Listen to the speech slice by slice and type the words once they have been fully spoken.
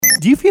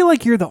Do you feel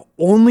like you're the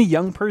only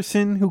young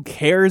person who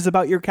cares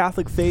about your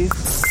Catholic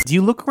faith? Do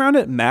you look around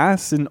at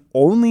Mass and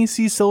only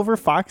see silver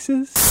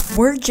foxes?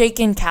 We're Jake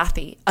and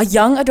Kathy, a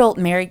young adult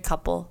married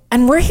couple,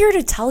 and we're here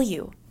to tell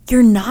you,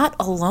 you're not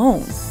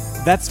alone.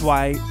 That's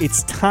why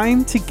it's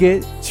time to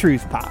get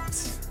Truth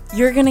Popped.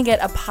 You're going to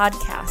get a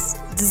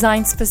podcast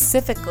designed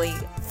specifically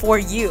for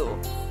you,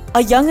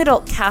 a young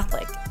adult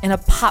Catholic in a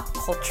pop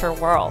culture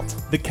world.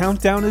 The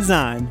countdown is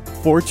on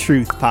for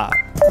Truth Pop.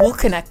 We'll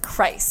connect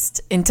Christ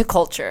into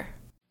culture.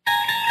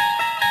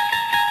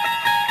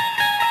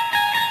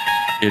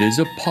 It is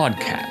a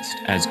podcast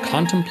as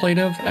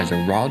contemplative as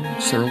a Rod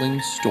Serling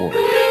story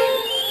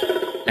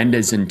and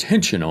as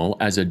intentional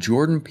as a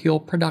Jordan Peele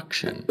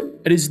production.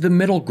 It is the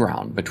middle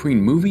ground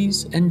between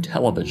movies and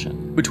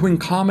television, between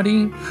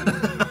comedy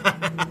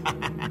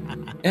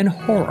and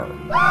horror.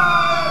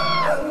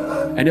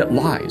 And it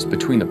lies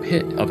between the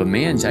pit of a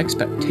man's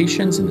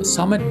expectations and the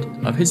summit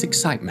of his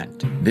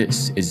excitement.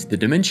 This is the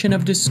dimension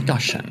of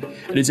discussion.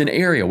 It is an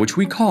area which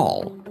we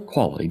call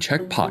Quality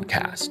Check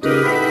Podcast.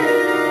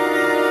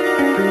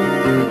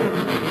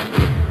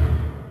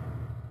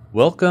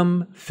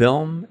 Welcome,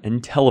 film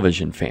and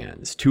television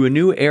fans, to a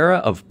new era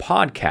of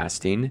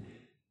podcasting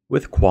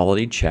with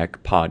Quality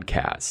Check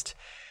Podcast.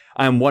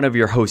 I'm one of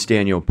your hosts,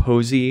 Daniel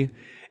Posey,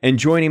 and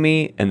joining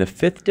me in the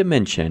fifth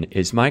dimension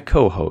is my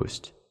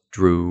co-host,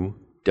 Drew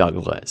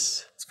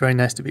Douglas. It's very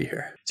nice to be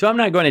here. So I'm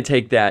not going to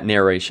take that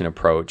narration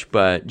approach,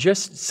 but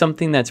just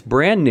something that's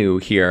brand new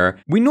here.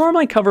 We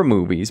normally cover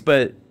movies,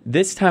 but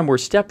this time we're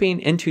stepping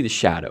into the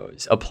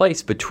shadows, a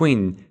place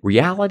between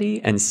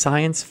reality and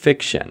science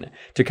fiction,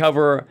 to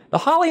cover the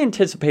highly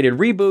anticipated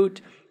reboot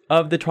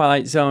of The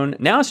Twilight Zone,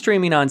 now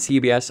streaming on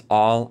CBS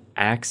All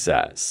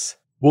Access.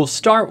 We'll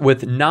start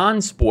with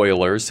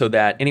non-spoilers so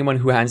that anyone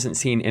who hasn't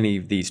seen any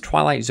of these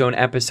Twilight Zone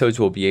episodes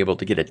will be able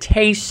to get a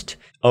taste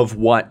of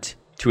what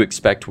to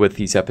expect with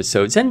these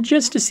episodes, and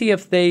just to see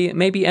if they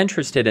may be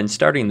interested in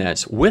starting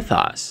this with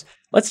us.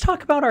 Let's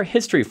talk about our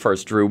history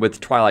first, Drew, with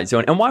Twilight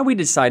Zone and why we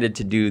decided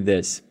to do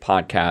this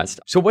podcast.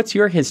 So what's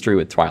your history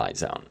with Twilight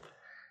Zone?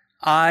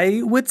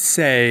 I would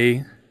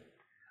say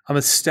I'm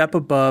a step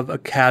above a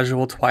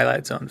casual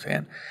Twilight Zone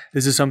fan.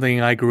 This is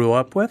something I grew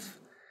up with.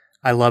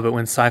 I love it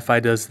when Sci-Fi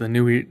does the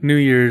New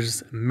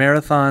Year's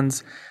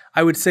marathons.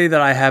 I would say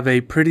that I have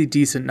a pretty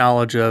decent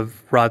knowledge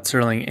of Rod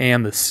Serling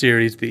and the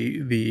series,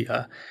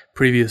 the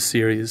previous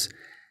series,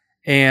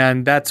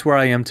 and that's where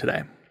I am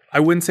today.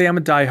 I wouldn't say I'm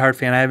a diehard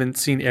fan. I haven't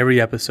seen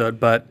every episode,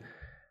 but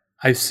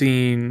I've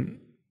seen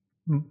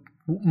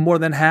more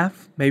than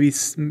half, maybe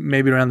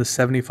around the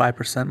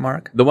 75%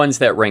 mark. The ones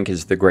that rank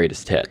as the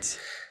greatest hits.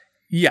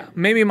 Yeah,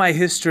 maybe my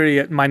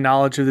history, my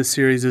knowledge of the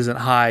series isn't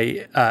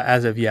high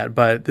as of yet,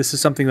 but this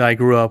is something that I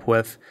grew up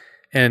with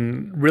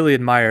and really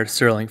admired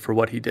Serling for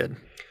what he did.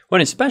 Well,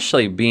 and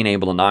especially being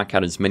able to knock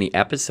out as many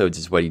episodes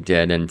as what he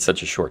did in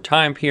such a short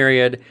time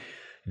period.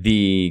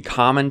 The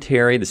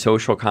commentary, the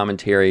social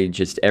commentary,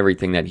 just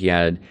everything that he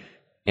had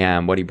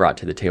and what he brought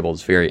to the table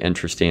is very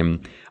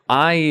interesting.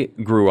 I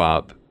grew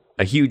up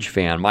a huge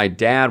fan. My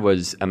dad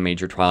was a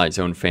major Twilight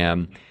Zone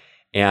fan,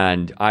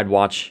 and I'd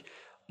watch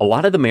a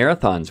lot of the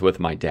marathons with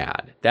my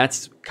dad.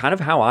 That's kind of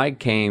how I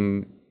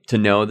came to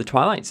know the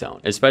Twilight Zone,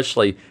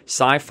 especially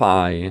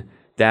Sci-Fi.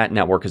 That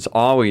network has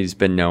always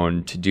been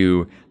known to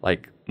do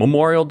like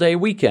Memorial Day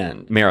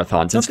weekend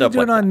marathons and stuff like that. Don't they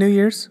do it on New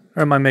Year's?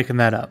 Or am I making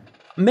that up?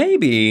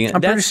 Maybe. I'm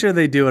pretty sure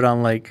they do it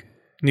on like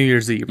New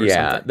Year's Eve or something.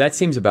 Yeah, that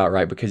seems about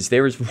right, because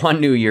there was one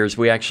New Year's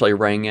we actually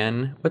rang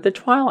in with the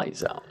Twilight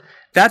Zone.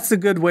 That's a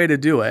good way to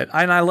do it.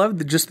 And I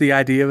love just the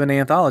idea of an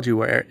anthology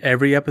where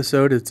every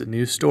episode is a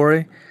new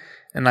story.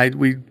 And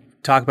we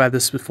talked about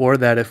this before,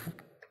 that if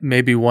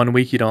maybe one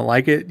week you don't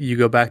like it, you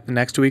go back the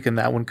next week and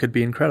that one could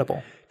be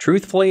incredible.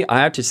 Truthfully,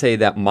 I have to say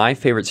that my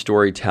favorite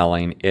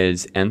storytelling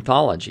is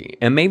anthology.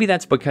 And maybe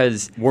that's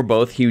because we're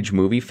both huge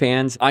movie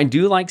fans. I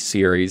do like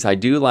series. I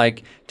do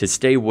like to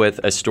stay with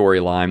a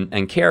storyline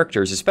and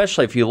characters,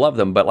 especially if you love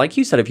them. But like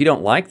you said, if you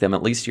don't like them,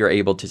 at least you're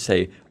able to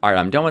say, all right,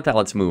 I'm done with that.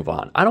 Let's move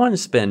on. I don't want to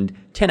spend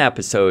 10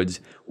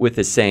 episodes with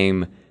the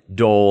same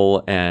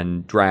dull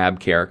and drab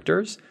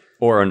characters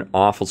or an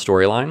awful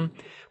storyline.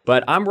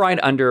 But I'm right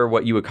under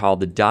what you would call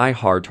the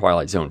die-hard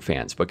Twilight Zone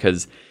fans,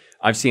 because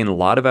I've seen a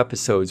lot of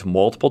episodes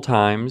multiple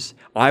times.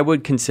 I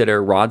would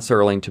consider Rod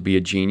Serling to be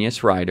a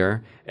genius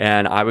writer,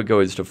 and I would go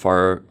as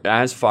far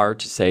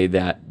to say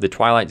that The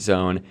Twilight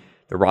Zone,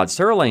 the Rod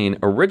Serling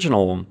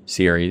original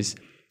series,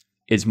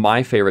 is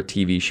my favorite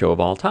TV show of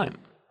all time.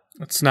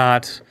 It's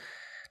not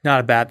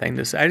a bad thing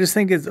to say. I just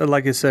think it's,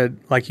 like you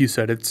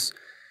said, it's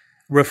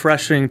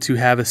refreshing to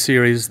have a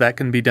series that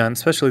can be done,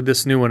 especially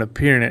this new one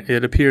appearing.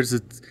 It appears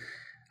that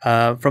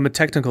from a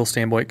technical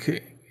standpoint,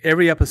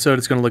 every episode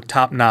is going to look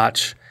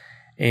top-notch.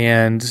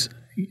 And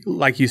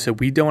like you said,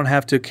 we don't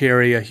have to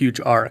carry a huge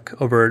arc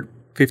over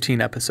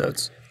 15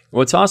 episodes.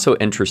 What's also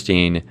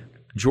interesting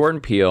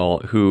Jordan Peele,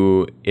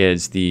 who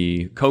is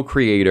the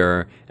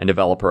co-creator and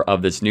developer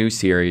of this new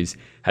series,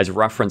 has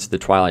referenced The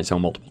Twilight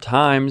Zone multiple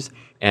times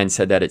and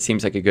said that it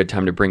seems like a good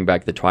time to bring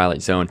back The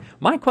Twilight Zone.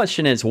 My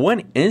question is,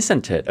 when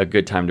isn't it a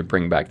good time to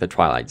bring back The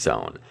Twilight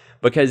Zone?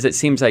 Because it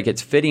seems like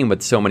it's fitting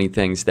with so many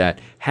things that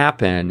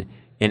happen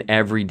in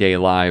everyday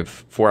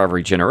life for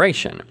every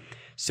generation.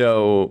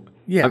 So,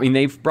 Yeah. I mean,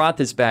 they've brought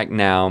this back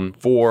now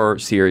 4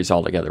 series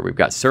altogether. We've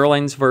got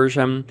Serling's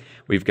version,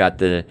 we've got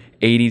the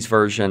 80s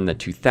version, the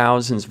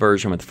 2000s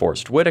version with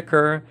Forrest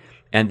Whitaker,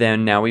 and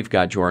then now we've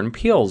got Jordan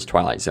Peele's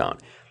Twilight Zone.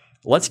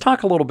 Let's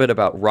talk a little bit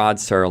about Rod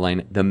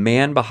Serling, the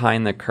man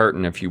behind the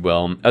curtain, if you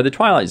will, of the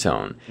Twilight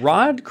Zone.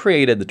 Rod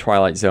created the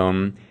Twilight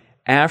Zone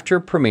after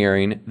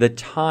premiering The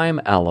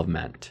Time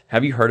Element.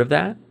 Have you heard of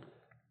that?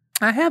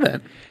 I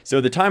haven't. So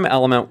The Time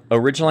Element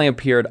originally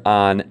appeared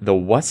on the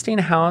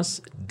Westinghouse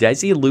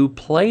Desilu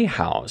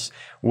Playhouse,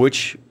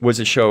 which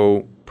was a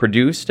show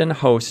produced and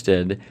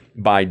hosted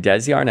by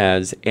Desi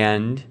Arnaz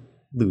and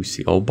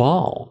Lucille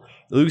Ball.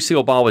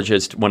 Lucille Ball was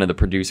just one of the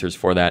producers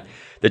for that.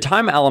 The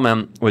Time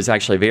Element was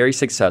actually very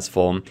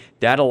successful.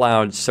 That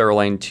allowed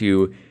Serling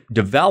to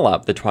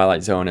develop The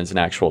Twilight Zone as an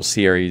actual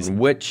series,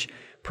 which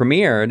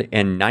premiered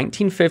in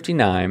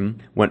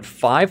 1959, went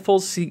 5 full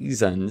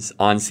seasons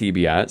on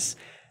CBS,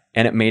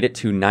 and it made it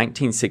to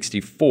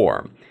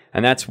 1964.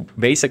 And that's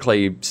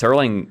basically,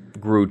 Serling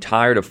grew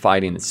tired of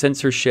fighting the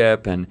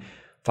censorship and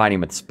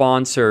fighting with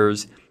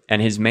sponsors.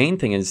 And his main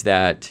thing is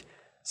that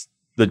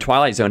the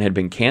Twilight Zone had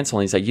been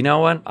canceled. And he's like, you know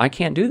what? I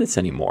can't do this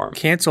anymore.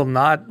 Canceled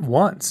not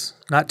once,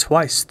 not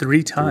twice,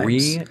 3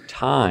 times. 3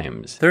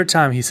 times. Third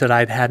time he said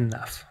I'd had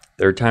enough.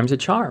 Third time's a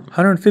charm.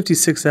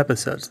 156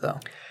 episodes, though.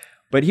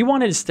 But he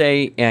wanted to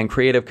stay in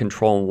creative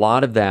control. A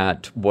lot of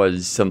that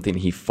was something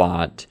he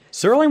fought.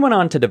 Serling went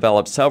on to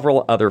develop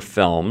several other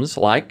films,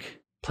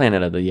 like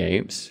Planet of the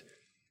Apes,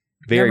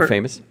 very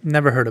famous,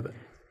 Never heard of it.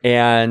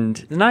 and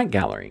The Night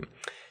Gallery.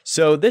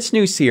 So this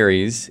new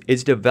series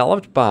is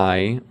developed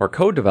by, or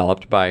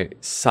co-developed by,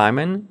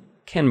 Simon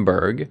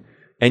Kinberg.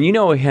 And you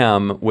know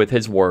him with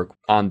his work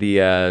on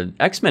the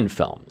X-Men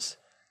films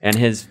and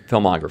his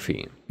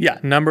filmography. Yeah,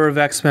 number of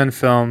X-Men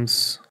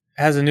films.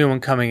 Has a new one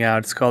coming out.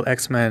 It's called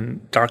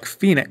X-Men Dark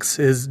Phoenix.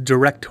 His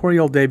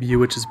directorial debut,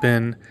 which has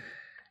been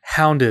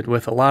hounded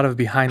with a lot of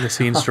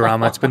behind-the-scenes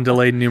drama. It's been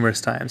delayed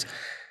numerous times.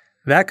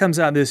 That comes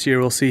out this year.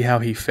 We'll see how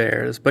he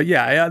fares. But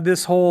yeah,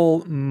 this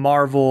whole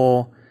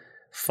Marvel,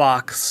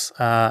 Fox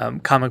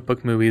comic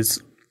book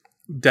movies,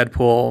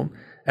 Deadpool,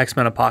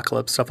 X-Men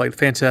Apocalypse, stuff like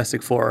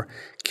Fantastic Four,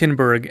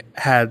 Kinberg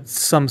had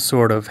some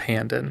sort of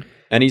hand in.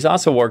 And he's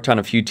also worked on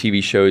a few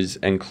TV shows,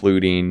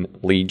 including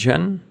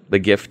Legion, The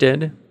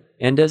Gifted,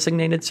 and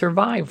Designated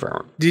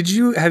Survivor.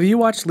 Have you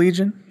watched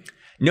Legion?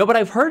 No, but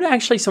I've heard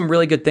actually some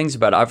really good things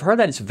about it. I've heard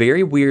that it's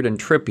very weird and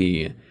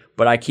trippy,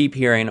 but I keep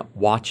hearing,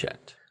 watch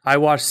it. I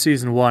watched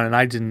season 1 and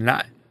I did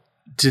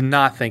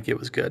not think it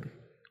was good.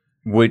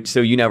 So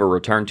you never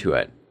returned to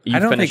it? I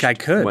don't think I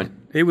could.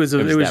 It was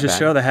just a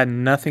show that had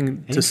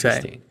nothing to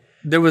say.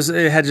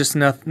 It had just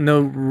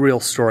no real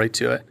story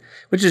to it,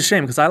 which is a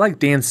shame because I like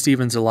Dan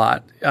Stevens a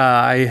lot.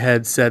 I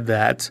had said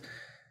that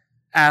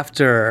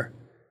after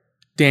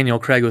Daniel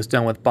Craig was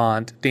done with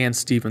Bond, Dan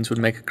Stevens would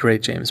make a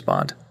great James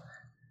Bond.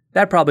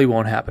 That probably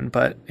won't happen,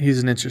 but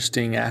he's an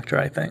interesting actor,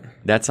 I think.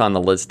 That's on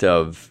the list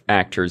of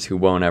actors who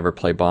won't ever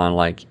play Bond,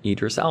 like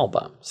Idris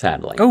Elba,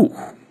 sadly.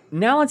 Oh.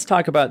 Now let's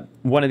talk about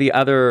one of the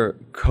other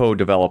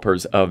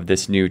co-developers of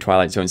this new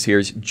Twilight Zone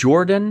series,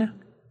 Jordan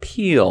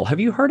Peele. Have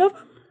you heard of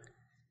him?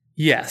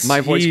 Yes.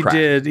 My voice cracked.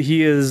 He did.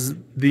 He is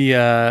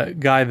the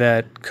guy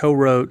that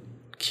co-wrote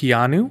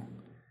Keanu,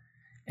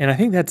 and I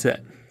think that's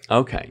it.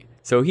 Okay.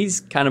 So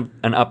he's kind of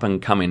an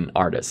up-and-coming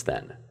artist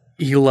then.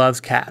 He loves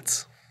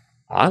cats.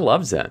 I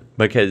loves it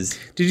because...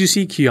 Did you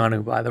see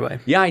Keanu, by the way?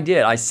 Yeah, I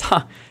did. I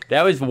saw...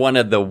 That was one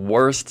of the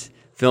worst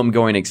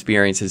film-going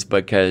experiences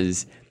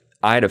because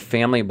I had a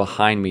family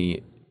behind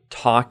me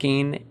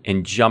talking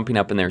and jumping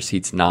up in their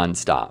seats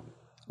nonstop.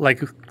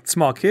 Like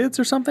small kids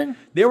or something?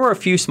 There were a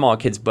few small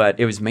kids, but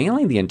it was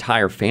mainly the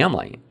entire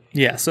family.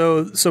 Yeah,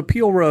 so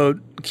Peele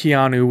wrote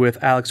Keanu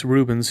with Alex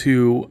Rubens,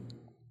 who,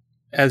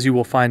 as you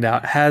will find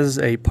out, has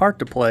a part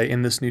to play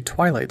in this new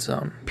Twilight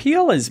Zone.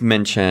 Peele has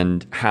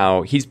mentioned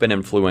how he's been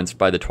influenced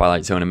by the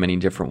Twilight Zone in many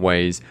different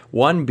ways,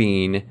 one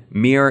being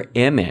Mirror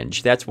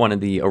Image. That's one of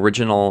the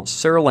original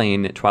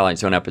Serling Twilight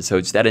Zone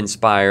episodes that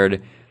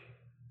inspired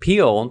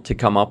Peele to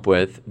come up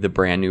with the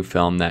brand new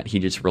film that he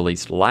just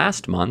released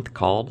last month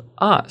called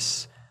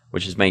Us,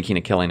 which is making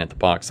a killing at the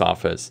box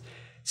office.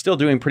 Still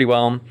doing pretty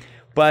well.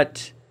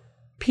 But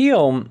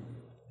Peele,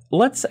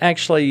 let's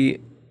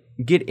actually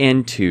get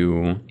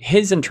into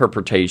his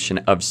interpretation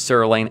of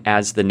Serling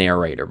as the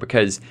narrator,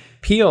 because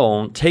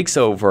Peele takes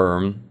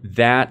over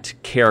that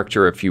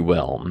character, if you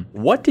will.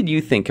 What did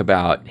you think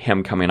about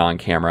him coming on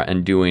camera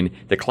and doing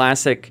the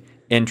classic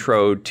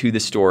intro to the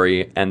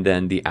story and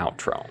then the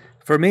outro?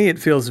 For me, it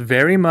feels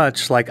very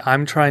much like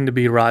I'm trying to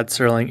be Rod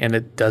Serling and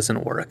it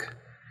doesn't work.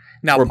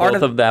 Now, for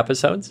both of the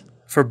episodes?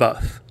 For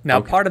both.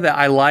 Now, part of that,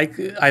 I like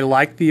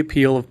the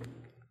appeal of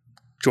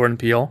Jordan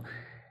Peele,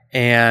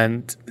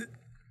 And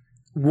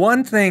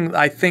one thing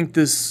I think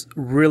this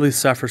really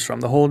suffers from,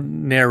 the whole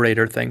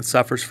narrator thing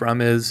suffers from,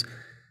 is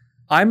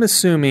I'm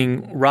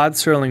assuming Rod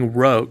Serling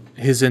wrote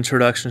his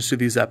introductions to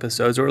these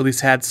episodes, or at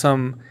least had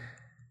some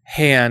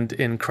hand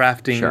in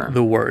crafting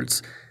the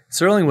words.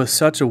 Serling was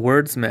such a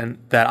wordsman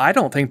that I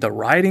don't think the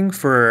writing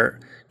for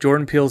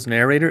Jordan Peele's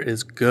narrator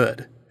is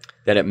good.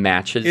 That it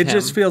matches It him?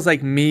 just feels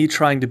like me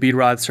trying to be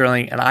Rod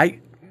Serling,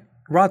 and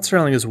Rod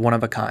Serling is one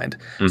of a kind.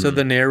 So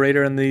the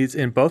narrator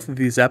in both of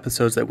these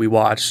episodes that we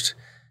watched,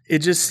 it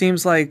just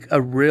seems like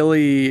a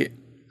really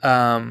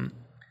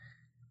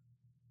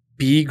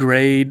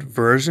B-grade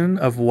version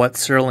of what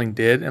Serling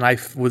did, and I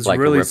was like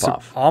really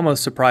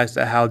almost surprised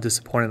at how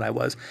disappointed I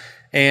was.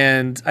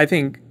 And I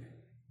think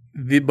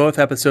both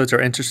episodes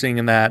are interesting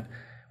in that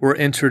we're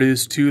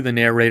introduced to the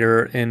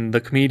narrator and the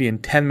comedian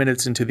 10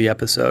 minutes into the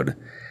episode,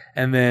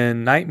 and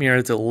then Nightmare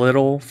is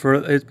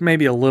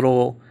maybe a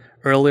little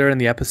earlier in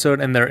the episode,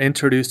 and they're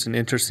introduced in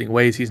interesting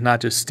ways. He's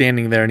not just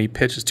standing there and he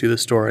pitches to the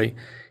story.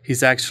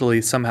 He's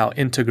actually somehow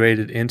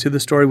integrated into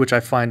the story, which I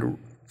find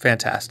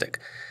fantastic.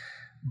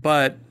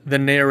 But the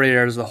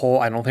narrator as a whole,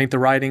 I don't think the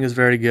writing is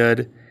very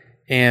good.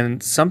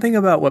 And something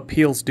about what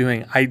Peele's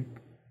doing,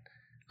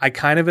 I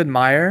kind of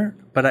admire,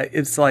 but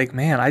it's like,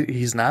 man,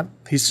 he's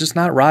just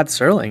not Rod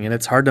Serling, and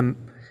it's hard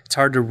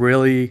to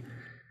really.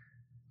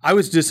 I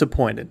was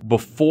disappointed.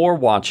 Before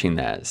watching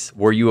this,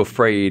 were you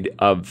afraid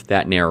of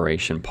that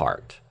narration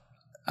part?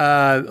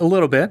 A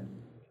little bit.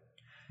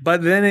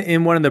 But then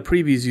in one of the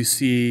previews, you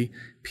see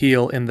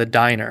Peele in the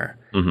diner,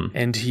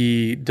 and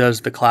he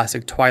does the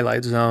classic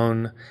Twilight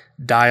Zone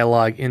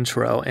dialogue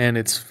intro, and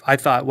I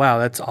thought, wow,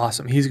 that's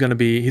awesome. He's going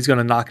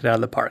to knock it out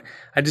of the park.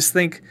 I just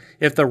think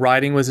if the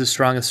writing was as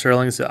strong as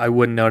Serling's, I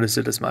wouldn't notice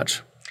it as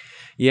much.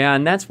 Yeah,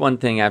 and that's one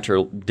thing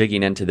after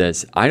digging into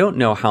this. I don't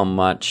know how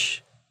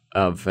much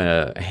of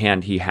a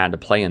hand he had to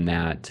play in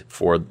that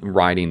for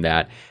writing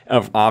that,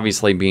 of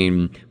obviously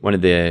being one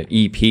of the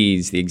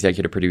EPs, the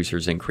executive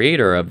producers and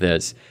creator of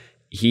this.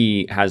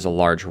 He has a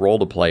large role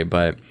to play,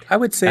 but I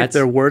would say if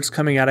there are words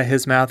coming out of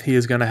his mouth, he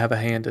is going to have a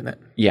hand in it.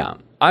 Yeah.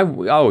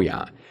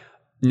 Yeah.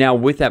 Now,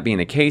 with that being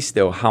the case,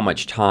 though, how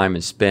much time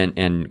is spent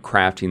in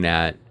crafting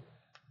that,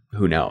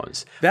 who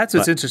knows? That's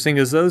what's interesting,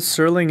 is those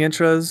Serling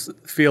intros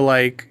feel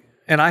like,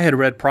 and I had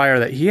read prior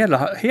that he had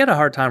a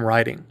hard time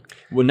writing.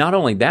 Well, not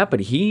only that, but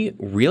he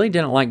really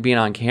didn't like being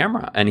on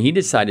camera, and he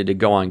decided to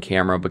go on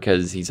camera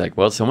because he's like,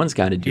 well, someone's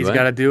got to do it. He's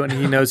got to do it,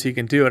 and he knows he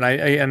can do it.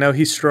 I know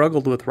he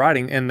struggled with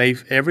writing, and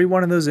every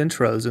one of those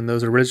intros and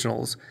those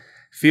originals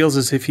feels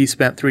as if he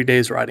spent 3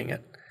 days writing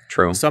it.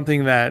 True.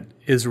 Something that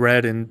is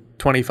read in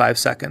 25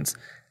 seconds.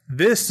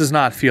 This does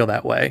not feel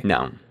that way.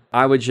 No.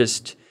 I was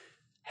just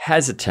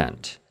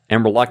hesitant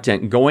and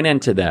reluctant going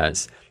into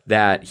this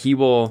that he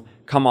will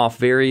come off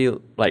very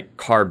like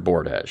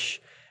cardboardish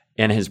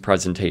in his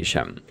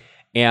presentation.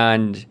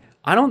 And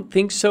I don't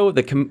think so.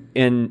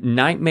 In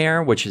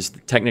Nightmare, which is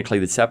technically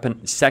the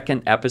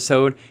second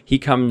episode,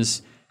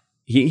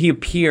 he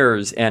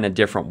appears in a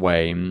different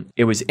way.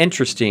 It was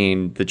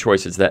interesting, the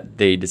choices that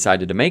they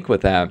decided to make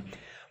with that.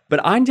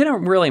 But I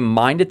didn't really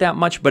mind it that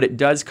much, but it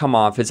does come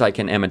off as like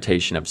an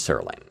imitation of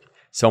Serling,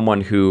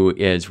 someone who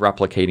is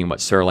replicating what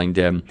Serling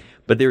did.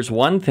 But there's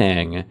one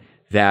thing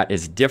that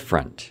is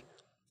different,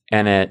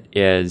 and it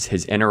is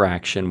his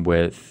interaction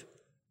with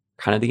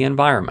kind of the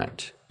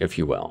environment, if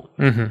you will.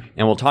 And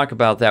we'll talk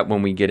about that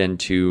when we get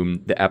into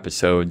the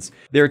episodes.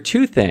 There are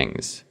two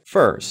things.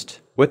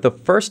 First, with the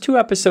first two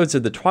episodes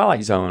of The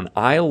Twilight Zone,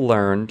 I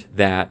learned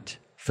that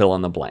fill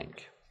in the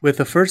blank. With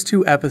the first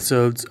two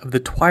episodes of The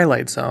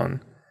Twilight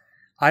Zone,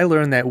 I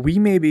learned that we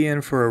may be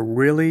in for a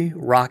really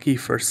rocky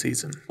first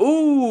season.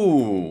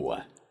 Ooh!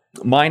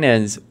 Mine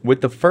is,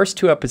 with the first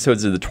two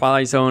episodes of The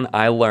Twilight Zone,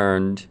 I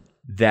learned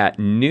that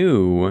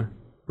new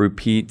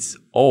repeats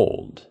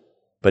old.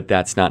 But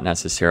that's not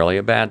necessarily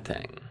a bad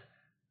thing.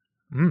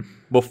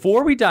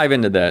 Before we dive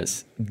into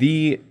this,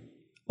 the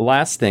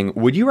last thing,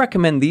 would you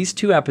recommend these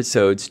two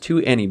episodes to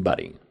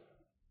anybody?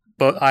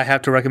 But I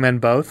have to recommend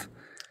both?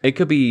 It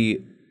could be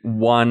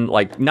one,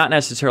 like not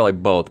necessarily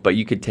both, but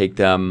you could take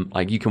them,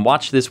 like you can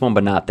watch this one,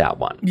 but not that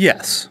one.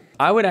 Yes.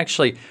 I would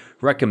actually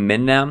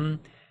recommend them,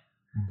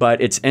 but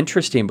it's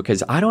interesting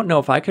because I don't know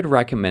if I could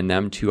recommend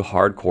them to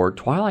hardcore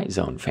Twilight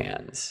Zone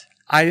fans.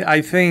 I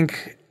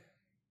think...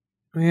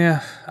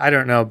 Yeah, I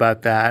don't know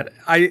about that.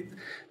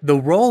 The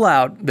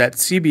rollout that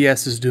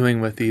CBS is doing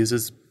with these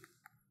is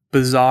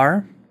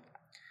bizarre,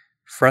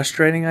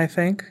 frustrating, I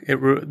think.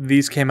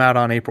 These came out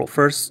on April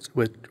 1st,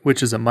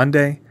 which is a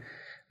Monday.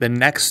 The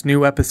next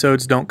new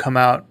episodes don't come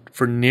out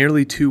for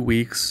nearly 2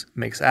 weeks.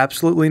 Makes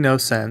absolutely no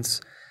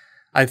sense.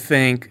 I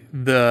think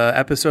the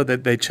episode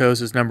that they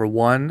chose as number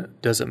 1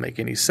 doesn't make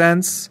any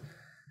sense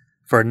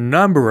for a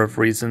number of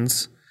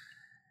reasons.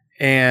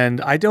 And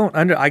I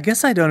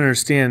guess I don't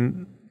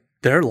understand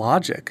their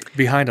logic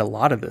behind a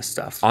lot of this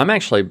stuff. I'm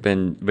actually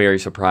been very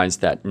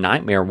surprised that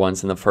Nightmare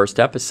one's in the first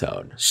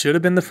episode. Should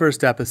have been the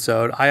first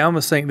episode. I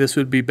almost think this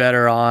would be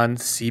better on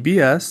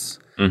CBS.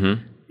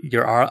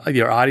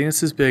 Your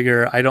audience is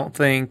bigger. I don't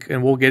think,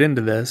 and we'll get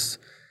into this,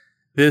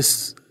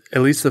 this,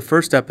 at least the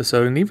first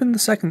episode, and even the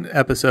second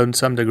episode in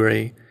some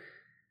degree,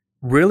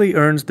 really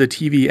earns the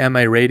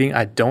TVMA rating.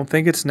 I don't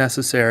think it's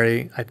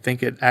necessary. I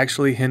think it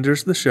actually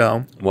hinders the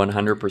show.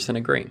 100%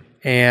 agree.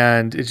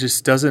 And it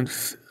just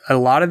doesn't. A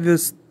lot of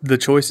the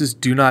choices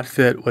do not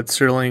fit what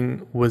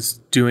Serling was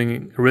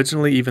doing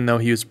originally, even though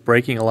he was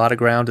breaking a lot of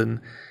ground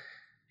and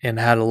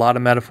had a lot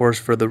of metaphors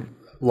for the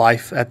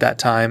life at that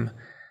time.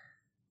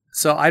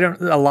 So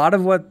a lot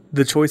of what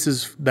the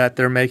choices that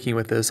they're making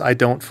with this, I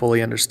don't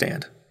fully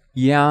understand.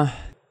 Yeah.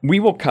 We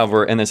will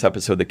cover in this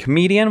episode The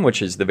Comedian,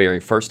 which is the very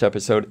first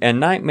episode, and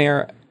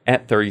Nightmare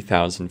at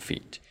 30,000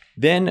 Feet.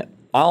 Then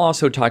I'll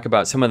also talk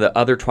about some of the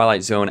other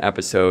Twilight Zone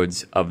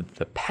episodes of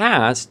the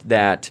past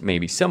that may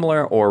be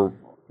similar or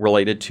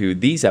related to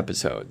these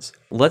episodes.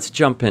 Let's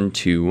jump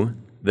into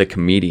The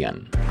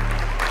Comedian.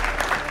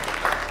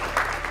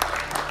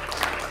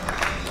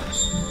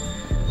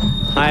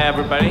 Hi,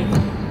 everybody.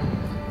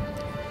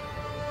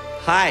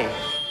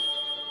 Hi.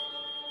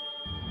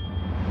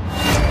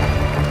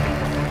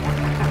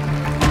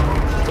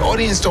 The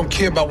audience don't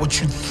care about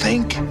what you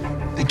think,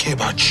 they care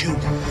about you.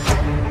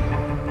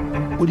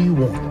 What do you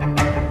want?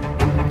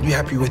 You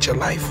happy with your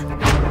life?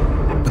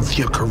 With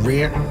your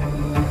career?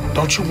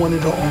 Don't you want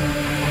it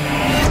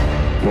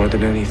all? More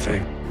than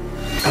anything.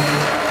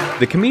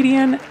 The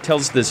Comedian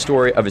tells the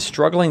story of a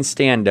struggling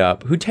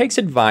stand-up who takes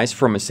advice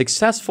from a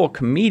successful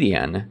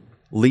comedian,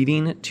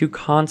 leading to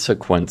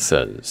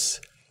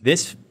consequences.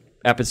 This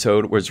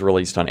episode was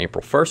released on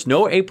April 1st.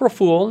 No April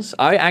Fools.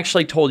 I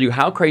actually told you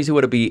how crazy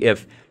would it be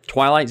if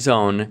Twilight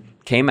Zone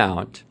came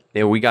out,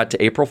 and we got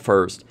to April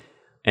 1st,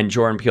 and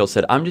Jordan Peele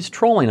said, I'm just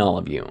trolling all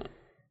of you.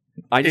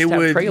 I just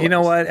have trailers. You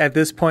know what? At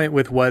this point,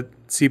 with what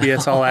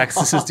CBS All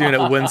Access is doing,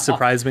 it wouldn't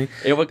surprise me.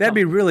 That'd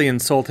be really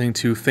insulting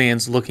to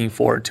fans looking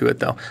forward to it,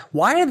 though.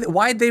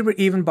 Why'd they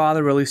even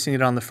bother releasing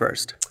it on the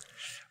 1st?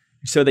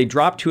 So they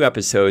dropped 2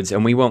 episodes,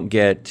 and we won't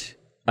get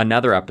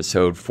another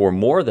episode for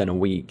more than a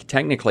week.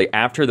 Technically,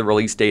 after the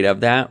release date of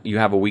that, you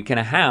have a week and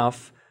a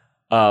half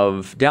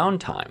of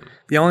downtime.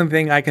 The only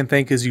thing I can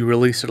think is you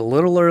release it a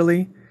little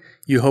early.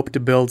 You hope to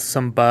build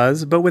some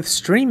buzz. But with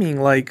streaming,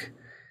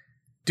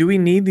 do we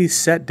need these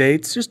set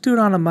dates? Just do it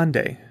on a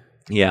Monday.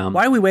 Yeah.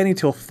 Why are we waiting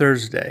till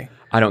Thursday?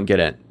 I don't get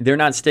it. They're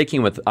not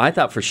sticking with, I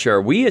thought for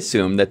sure, we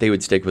assumed that they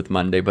would stick with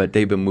Monday, but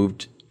they've been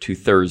moved to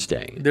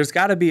Thursday. There's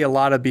got to be a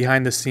lot of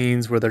behind the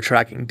scenes where they're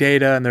tracking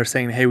data and they're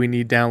saying, hey, we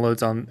need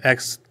downloads on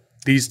X,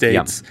 these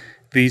dates,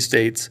 these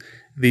dates,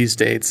 these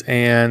dates.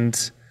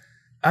 And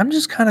I'm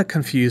just kind of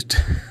confused.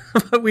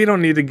 We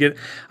don't need to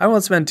I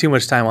won't spend too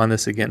much time on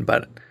this again,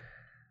 but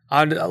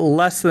I'm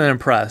less than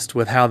impressed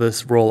with how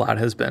this rollout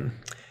has been.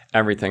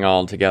 Everything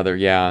all together,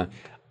 yeah.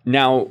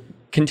 Now,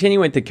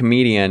 continuing with The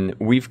Comedian,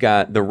 we've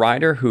got the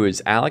writer who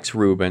is Alex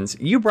Rubens.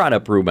 You brought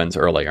up Rubens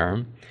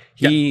earlier.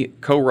 He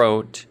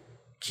co-wrote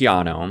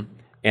Keanu,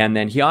 and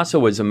then he also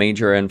was a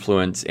major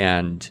influence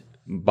and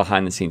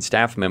behind-the-scenes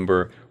staff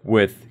member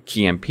with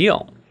Key and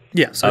Peele.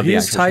 Yeah, so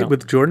he's tight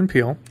with Jordan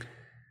Peele.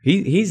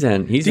 He's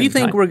in. Do you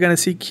think we're going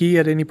to see Key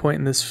at any point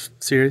in this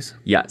series?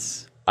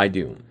 Yes, I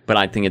do. But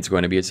I think it's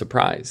going to be a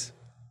surprise.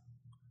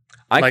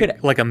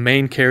 Like a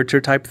main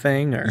character type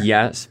thing? Or?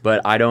 Yes,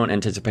 but I don't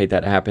anticipate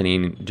that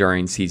happening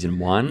during season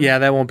 1. Yeah,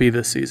 that won't be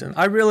this season.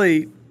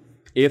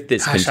 If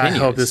this continues. I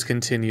hope this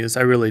continues.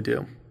 I really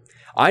do.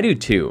 I do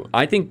too.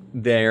 I think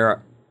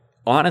there,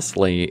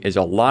 honestly, is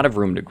a lot of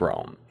room to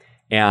grow.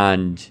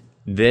 And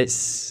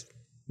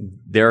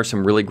there are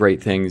some really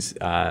great things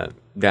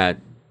that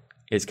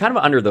is kind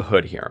of under the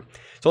hood here.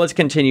 So let's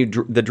continue.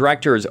 The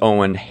director is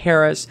Owen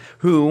Harris,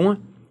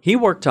 he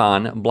worked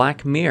on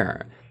Black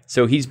Mirror.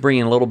 So he's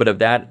bringing a little bit of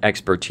that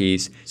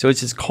expertise. So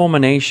it's this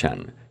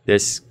culmination,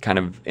 this kind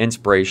of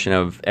inspiration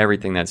of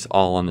everything that's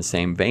all on the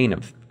same vein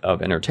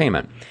of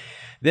entertainment.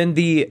 Then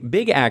the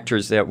big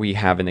actors that we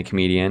have in The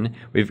Comedian,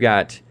 we've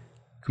got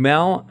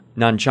Kumail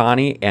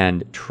Nanjiani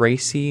and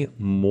Tracy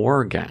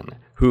Morgan,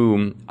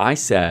 whom I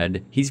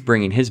said he's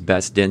bringing his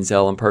best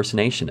Denzel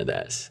impersonation to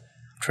this.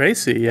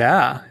 Tracy,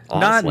 yeah.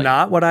 Honestly.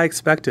 Not what I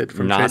expected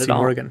from Tracy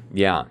Morgan.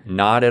 Yeah,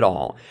 not at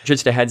all.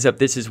 Just a heads up,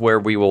 this is where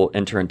we will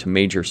enter into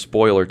major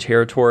spoiler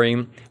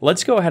territory.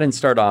 Let's go ahead and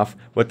start off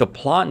with the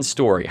plot and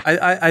story.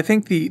 I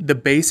think the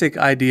basic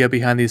idea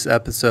behind this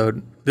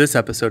episode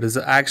is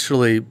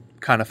actually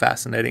kind of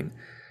fascinating.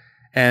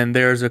 And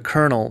there's a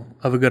kernel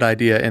of a good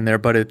idea in there,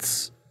 but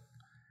it's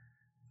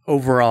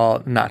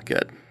overall not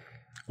good.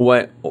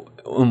 Why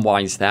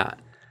is that?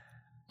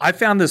 I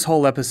found this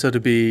whole episode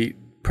to be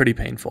pretty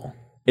painful.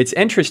 It's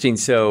interesting.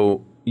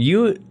 So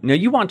you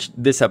watched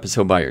this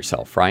episode by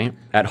yourself, right?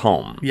 At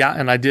home. Yeah,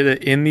 and I did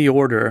it in the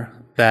order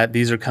that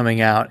these are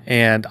coming out,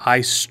 and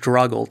I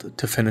struggled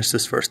to finish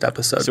this first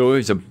episode. So it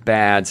was a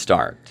bad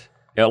start.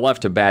 It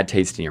left a bad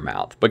taste in your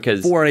mouth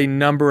because for a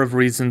number of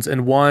reasons,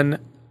 and one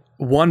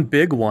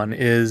big one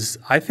is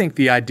I think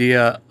the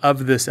idea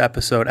of this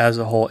episode as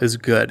a whole is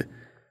good.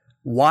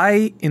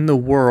 Why in the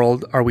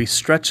world are we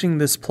stretching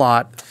this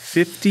plot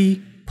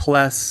 50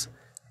 plus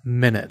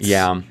minutes?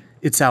 Yeah.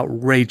 It's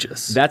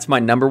outrageous. That's my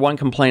number one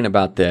complaint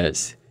about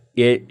this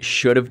it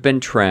should have been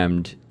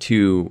trimmed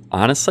to,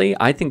 honestly,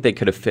 I think they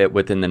could have fit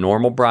within the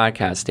normal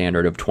broadcast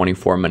standard of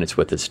 24 minutes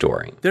with the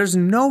story. There's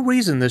no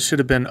reason this should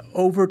have been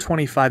over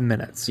 25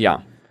 minutes.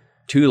 Yeah.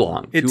 Too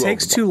long. It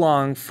takes too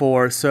long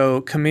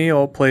so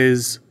Camille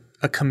plays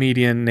a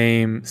comedian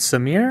named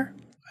Samir.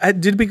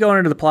 Did we go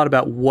into the plot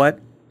about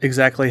what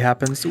exactly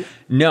happens?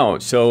 No.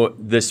 So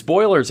the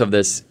spoilers of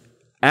this,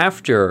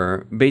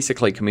 after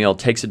basically Camille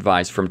takes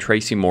advice from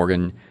Tracy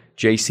Morgan,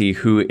 JC,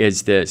 who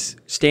is this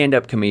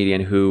stand-up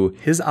comedian who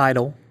his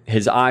idol,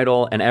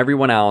 and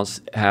everyone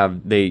else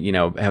have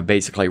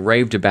basically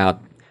raved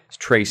about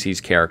Tracy's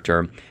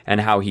character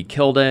and how he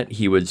killed it.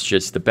 He was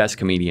just the best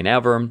comedian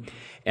ever.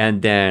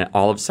 And then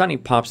all of a sudden he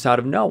pops out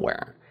of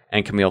nowhere.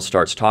 And Camille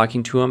starts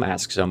talking to him,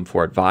 asks him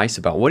for advice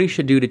about what he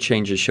should do to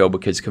change his show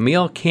because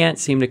Camille can't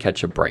seem to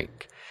catch a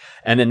break.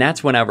 And then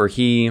that's whenever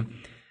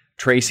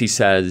Tracy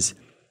says,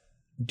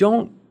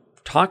 don't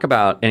talk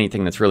about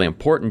anything that's really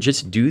important.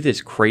 Just do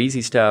this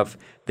crazy stuff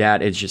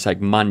that is just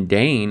like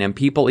mundane, and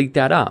people eat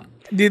that up.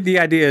 The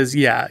idea is,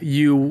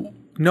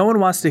 no one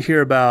wants to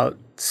hear about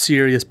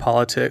serious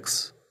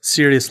politics,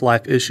 serious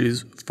life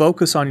issues.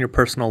 Focus on your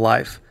personal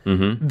life.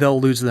 Mm-hmm. They'll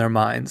lose their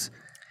minds.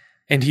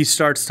 And he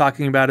starts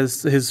talking about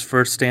his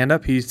first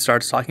stand-up. He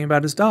starts talking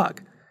about his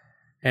dog.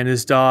 And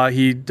his dog,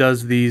 he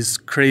does these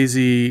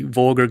crazy,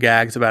 vulgar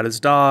gags about his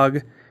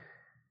dog.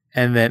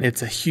 And then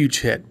it's a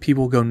huge hit.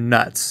 People go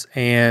nuts.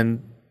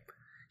 And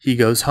he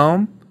goes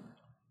home,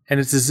 and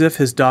it's as if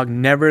his dog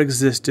never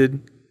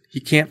existed. He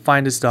can't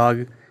find his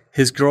dog.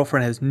 His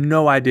girlfriend has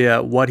no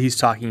idea what he's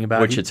talking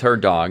about. Which it's her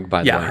dog,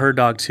 by the way. Yeah, her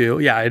dog too.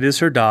 Yeah, it is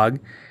her dog.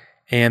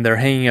 And they're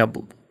hanging up,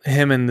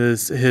 him and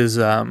his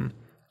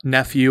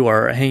nephew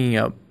are hanging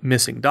up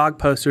missing dog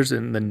posters,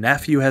 and the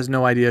nephew has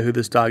no idea who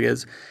this dog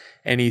is.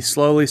 And he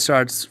slowly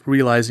starts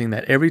realizing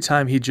that every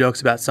time he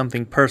jokes about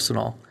something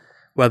personal,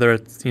 whether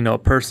it's, a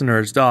person or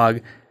his dog,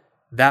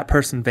 that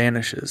person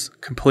vanishes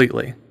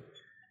completely.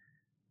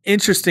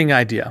 Interesting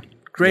idea.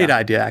 Great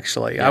idea,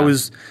 actually. Yeah.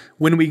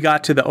 When we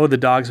got to the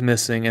dog's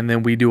missing, and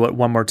then we do it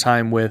one more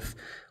time with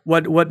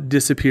what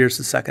disappears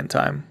the second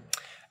time?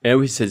 It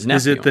was his nephew.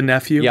 Is it the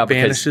nephew? Yeah,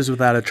 vanishes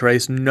without a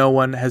trace. No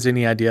one has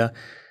any idea.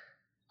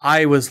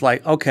 I was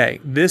like, okay,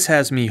 this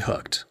has me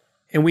hooked.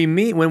 And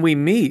when we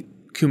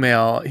meet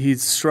Kumail,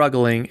 he's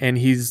struggling, and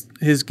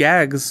his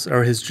gags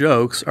or his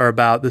jokes are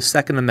about the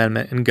Second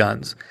Amendment and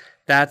guns.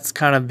 That's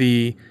kind of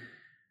the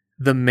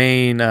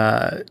main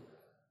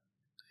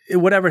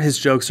whatever his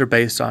jokes are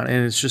based on,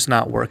 and it's just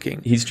not working.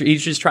 He's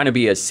just trying to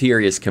be a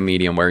serious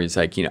comedian where he's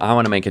like, I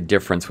want to make a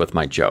difference with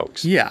my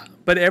jokes. Yeah,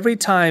 but every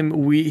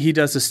time he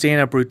does a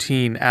stand-up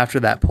routine after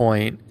that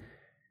point,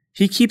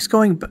 he keeps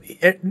going.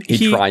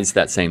 He tries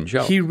that same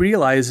joke. He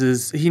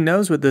realizes he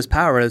knows what this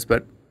power is,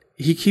 but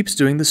he keeps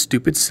doing the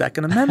stupid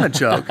Second Amendment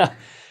joke. I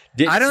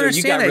don't understand.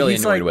 You got really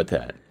annoyed with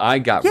it. I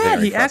got very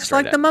frustrated. He acts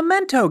like the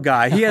Memento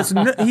guy.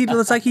 He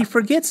looks like he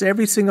forgets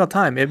every single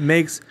time. It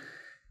makes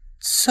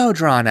so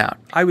drawn out.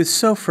 I was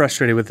so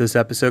frustrated with this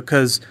episode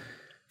because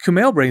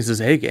Kumail brings his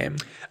A game.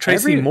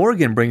 Tracy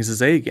Morgan brings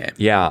his A game.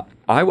 Yeah,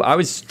 I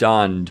was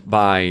stunned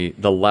by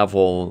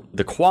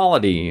the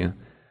quality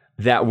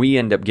that we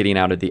end up getting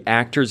out of the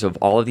actors, of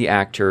all of the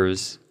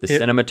actors, the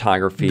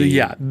cinematography.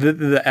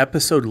 The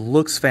episode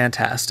looks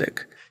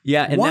fantastic.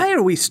 Yeah. And why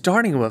are we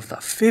starting with a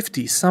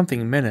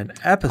 50-something minute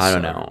episode? I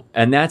don't know.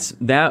 And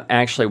that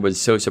actually was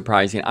so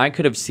surprising. I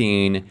could have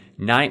seen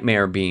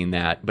Nightmare being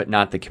that, but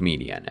not the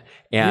comedian.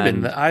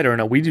 And I don't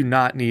know. We do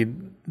not need.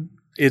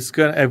 It's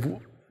gonna.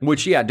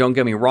 Which, don't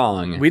get me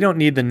wrong. We don't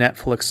need the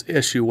Netflix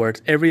issue where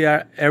it's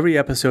every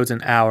episode's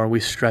an hour and we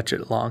stretch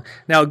it long.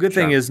 Now, a good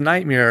thing is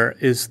Nightmare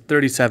is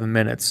 37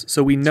 minutes,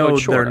 so we know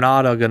they're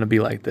not all going to be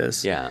like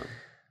this. Yeah.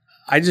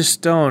 I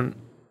just don't.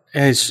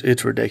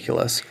 It's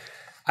ridiculous.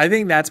 I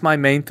think that's my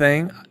main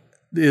thing,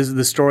 is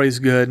the story's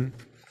good,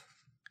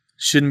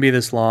 shouldn't be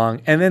this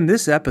long. And then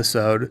this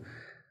episode,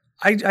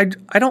 I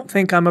don't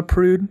think I'm a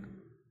prude.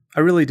 I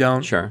really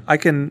don't. Sure. I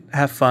can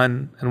have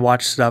fun and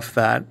watch stuff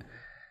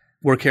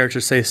where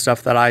characters say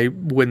stuff that I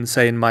wouldn't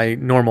say in my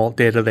normal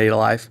day-to-day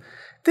life.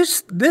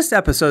 This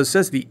episode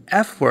says the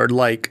F word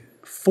like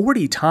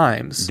 40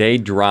 times. They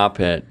drop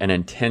it an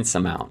intense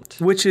amount.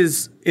 Which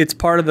it's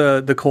part of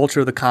the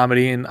culture of the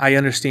comedy, and I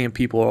understand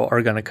people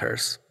are going to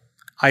curse.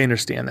 I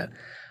understand that.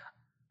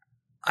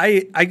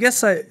 I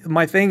guess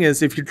my thing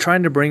is, if you're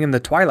trying to bring in the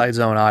Twilight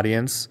Zone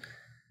audience,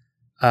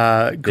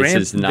 the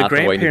grandparents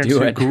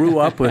who grew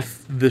up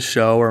with the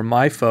show, or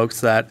my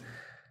folks, that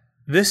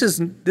this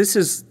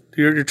is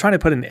you're trying to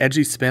put an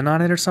edgy spin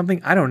on it or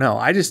something. I don't know.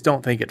 I just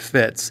don't think it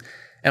fits.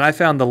 And I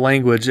found the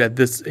language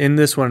in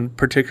this one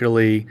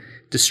particularly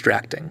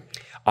distracting.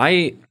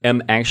 I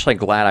am actually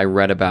glad I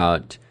read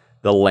about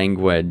the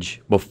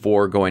language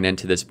before going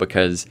into this,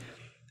 because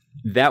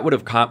that would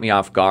have caught me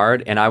off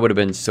guard and I would have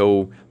been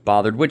so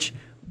bothered. Which,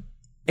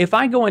 if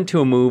I go into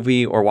a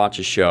movie or watch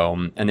a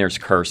show and there's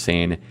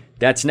cursing,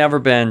 that's never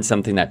been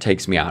something that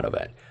takes me out of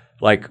it.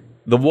 Like,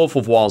 The Wolf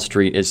of Wall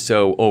Street is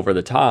so over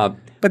the top,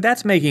 But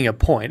that's making a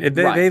point.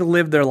 They, Right. they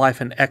live their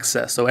life in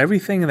excess, so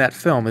everything in that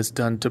film is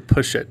done to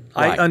push it.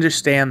 Right. I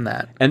understand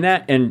that. And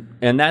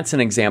that's an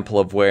example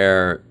of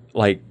where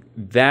like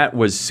that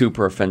was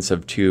super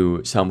offensive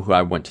to some who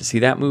I went to see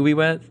that movie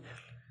with.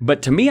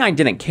 But to me, I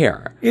didn't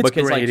care. It's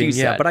because, like grating, you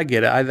said, but I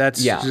get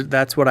it.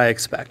 That's what I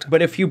expect.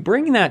 But if you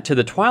bring that to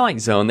the Twilight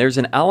Zone, there's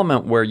an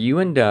element where you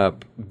end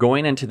up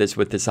going into this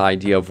with this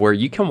idea of where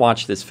you can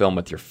watch this film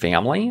with your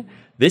family.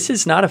 This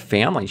is not a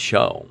family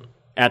show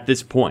at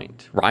this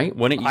point, right?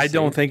 Wouldn't you I say?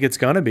 don't think it's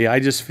going to be. I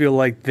just feel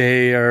like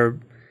they are.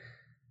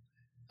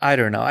 I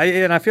don't know.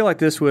 I feel like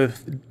this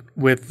with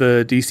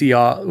the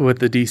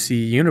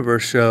DC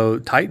Universe show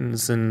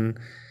Titans and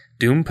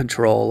Doom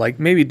Patrol. Like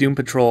maybe Doom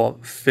Patrol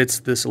fits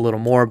this a little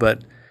more,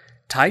 but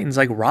Titans,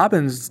 like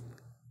Robin's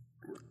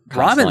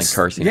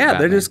cursing at Yeah, they're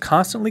Batman. just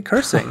constantly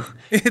cursing.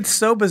 It's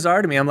so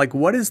bizarre to me. I'm like,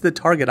 what is the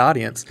target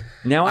audience?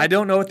 Now I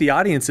don't know what the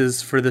audience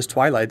is for this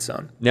Twilight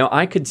Zone. Now,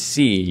 I could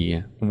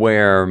see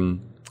where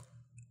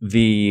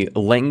the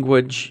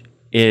language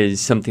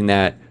is something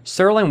that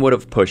Serling would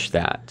have pushed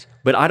that,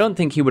 but I don't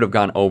think he would have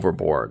gone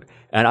overboard.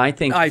 And I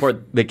think for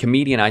the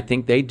comedian, I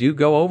think they do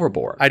go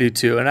overboard. I do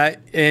too.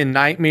 And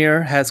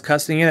Nightmare has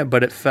cussing in it,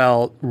 but it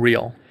felt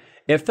real.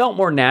 It felt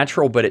more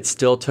natural, but it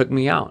still took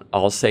me out.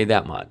 I'll say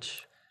that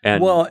much.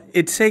 And Well,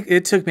 it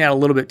took me out a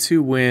little bit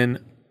too when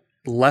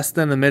less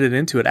than a minute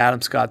into it,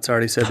 Adam Scott's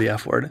already said the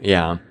F word.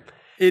 yeah.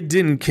 It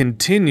didn't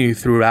continue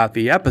throughout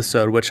the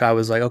episode, which I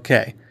was like,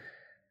 okay,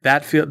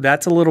 that's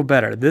a little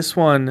better. This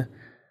one,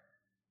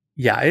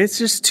 yeah, it's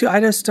just too. I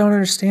just don't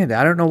understand it.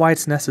 I don't know why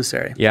it's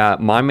necessary. Yeah,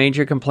 my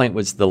major complaint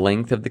was the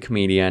length of the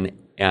comedian,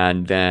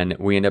 and then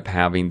we end up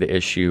having the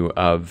issue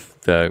of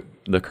the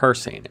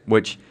cursing,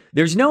 which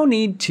there's no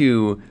need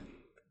to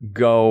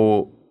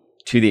go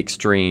to the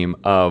extreme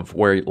of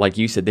where, like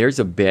you said, there's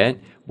a bit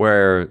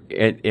where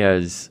it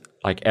is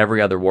like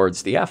every other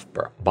word's the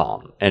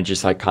F-bomb, and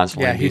just like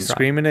constantly Yeah, being he's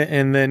screaming it,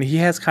 and then he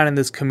has kind of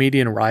this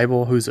comedian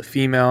rival who's a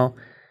female,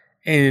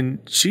 and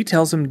she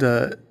tells him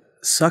to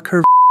suck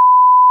her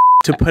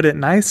to put it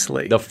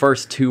nicely. the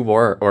first 2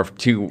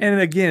 And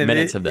again,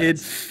 minutes of it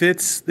this.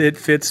 fits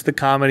the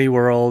comedy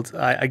world.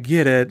 I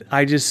get it.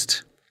 I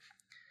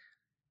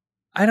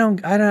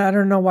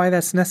don't know why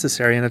that's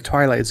necessary in a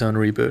Twilight Zone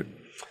reboot.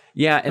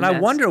 Yeah, And I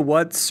wonder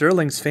what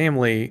Serling's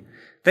family,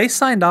 they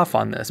signed off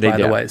on this, by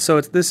the did. way. So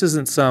this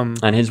isn't some,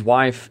 And his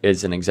wife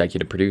is an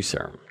executive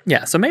producer.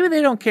 yeah. So maybe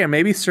they don't care.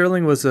 Maybe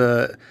Serling was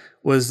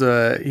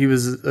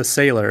a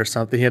sailor or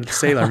something. He had a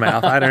sailor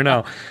mouth. I don't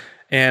know.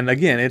 And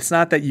again, it's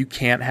not that you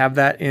can't have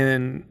that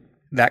in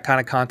that kind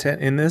of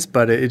content in this,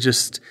 but it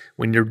just,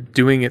 when you're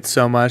doing it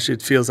so much,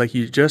 it feels like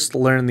you just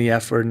learn the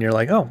F word and you're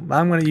like, oh,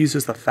 I'm going to use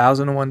this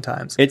 1,001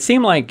 times. It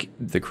seemed like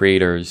the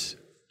creators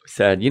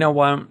said, you know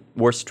what,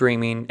 we're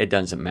streaming, it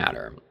doesn't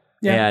matter.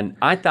 Yeah. And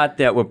I thought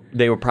that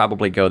they would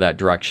probably go that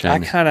direction.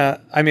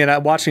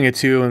 I'm watching it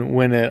too, and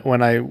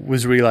when I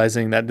was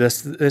realizing that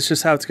it's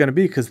just how it's going to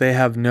be, because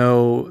there's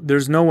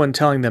no one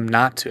telling them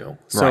not to.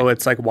 So Right.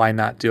 it's like, why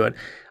not do it?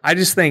 I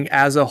just think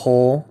as a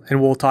whole,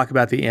 and we'll talk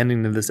about the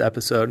ending of this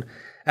episode,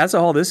 as a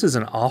whole, this is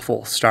an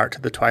awful start to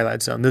the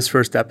Twilight Zone, this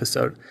first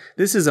episode.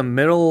 This is a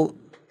middle,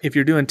 if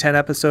you're doing 10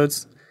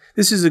 episodes,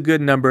 this is a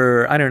good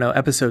number, I don't know,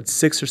 episode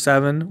 6 or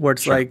 7, where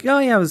it's like, oh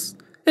yeah, it was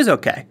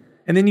okay.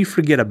 And then you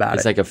forget about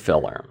It's it. like a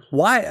filler.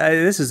 Why?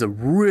 This is a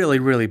really,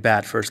 really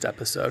bad first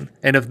episode.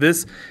 And if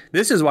this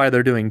is why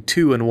they're doing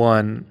 2 and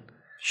 1.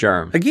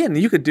 Sure. Again,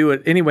 you could do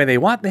it any way they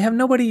want. They have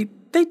nobody.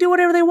 They do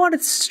whatever they want.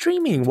 It's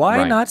streaming. Why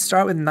Right. not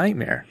start with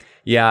Nightmare?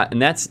 Yeah,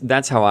 and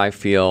that's how I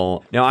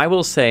feel. Now, I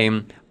will say,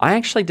 I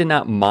actually did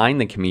not mind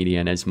the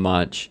comedian as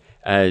much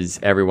as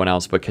everyone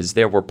else, because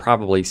there were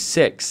probably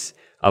 6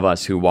 of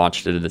us who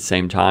watched it at the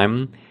same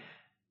time.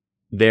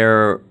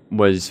 There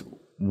was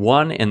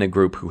one in the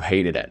group who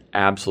hated it,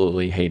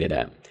 absolutely hated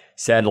it.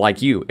 Said,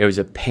 like you, it was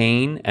a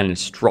pain and a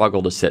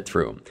struggle to sit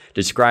through.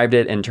 Described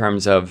it in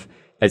terms of,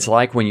 it's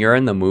like when you're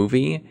in the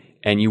movie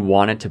and you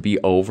want it to be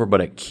over,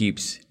 but it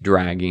keeps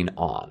dragging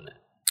on.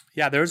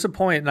 Yeah, there was a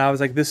point, and I was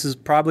like, this is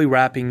probably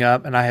wrapping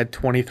up, and I had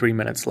 23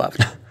 minutes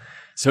left.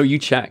 So you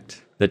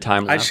checked the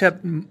time I left?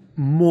 checked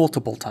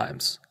multiple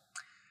times.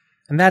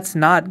 And that's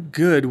not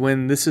good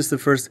when this is the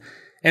first.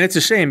 And it's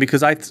a shame,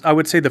 because I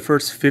would say the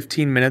first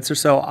 15 minutes or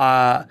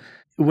so,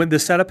 when the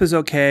setup is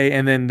okay,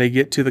 and then they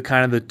get to the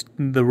kind of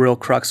the real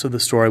crux of the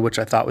story, which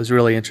I thought was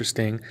really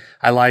interesting.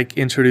 I like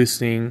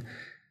introducing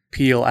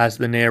Peele as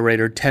the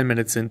narrator 10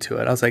 minutes into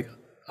it. I was like,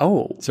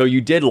 oh, So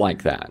you did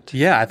like that.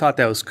 yeah, I thought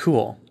that was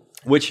cool.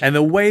 Which, And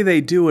the way they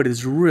do it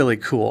is really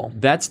cool.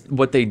 that's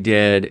what they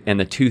did in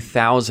the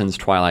 2000s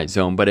Twilight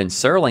Zone, but in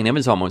Serling, it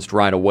was almost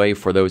right away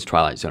for those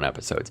Twilight Zone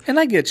episodes. And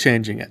I get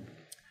changing it.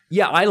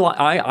 Yeah,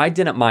 I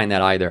didn't mind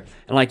that either.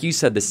 And like you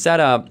said, the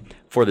setup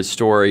for the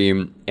story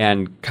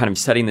and kind of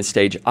setting the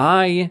stage,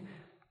 I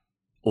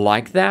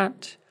like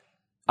that.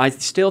 I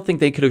still think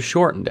they could have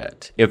shortened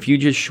it. If you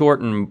just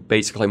shorten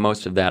basically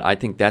most of that, I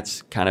think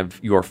that's kind of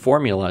your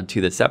formula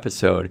to this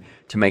episode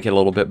to make it a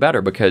little bit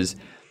better, because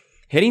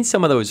hitting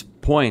some of those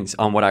points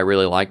on what I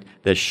really liked.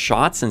 The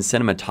shots and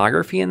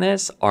cinematography in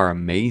this are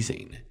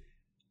amazing.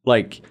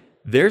 Like,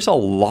 there's a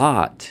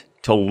lot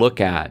to look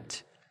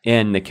at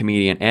in The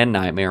Comedian and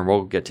Nightmare, and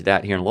we'll get to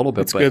that here in a little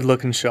bit. It's a good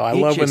looking show. I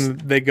love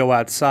when they go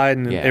outside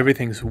and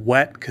everything's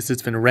wet because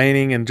it's been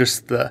raining, and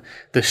just the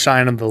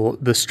shine of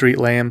the street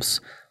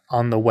lamps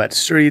on the wet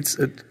streets.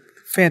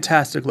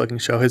 Fantastic looking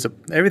show.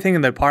 Everything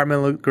in the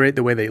apartment looked great,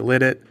 the way they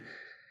lit it.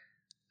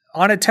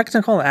 On a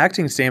technical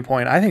acting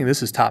standpoint, I think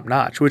this is top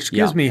notch, which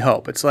gives me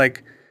hope. It's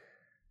like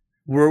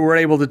we're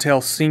able to tell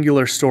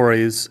singular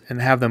stories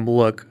and have them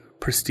look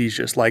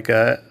prestigious, like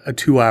a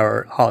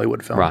 2-hour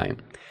Hollywood film. Right.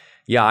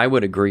 Yeah, I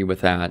would agree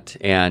with that.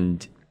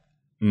 And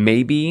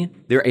maybe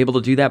they're able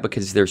to do that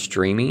because they're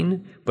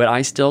streaming, but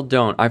I still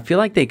don't. I feel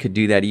like they could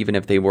do that even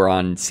if they were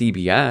on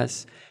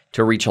CBS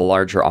to reach a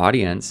larger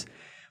audience.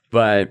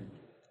 But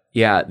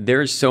yeah,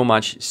 there's so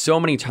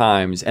many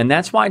times. And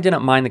that's why I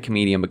didn't mind The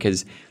Comedian,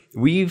 because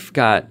we've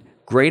got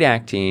great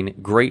acting,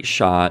 great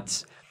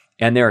shots,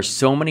 and there are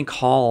so many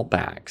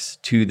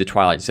callbacks to The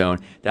Twilight Zone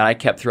that I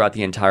kept throughout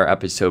the entire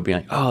episode being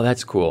like, oh,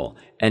 that's cool,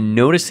 and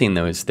noticing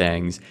those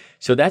things.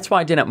 So that's why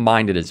I didn't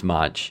mind it as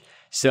much.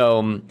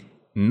 So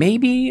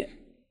maybe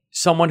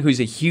someone who's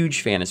a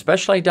huge fan,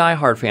 especially a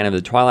diehard fan of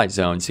the Twilight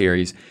Zone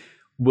series,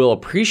 will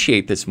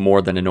appreciate this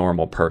more than a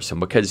normal person,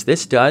 because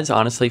this does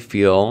honestly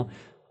feel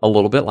a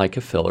little bit like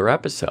a filler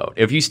episode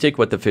if you stick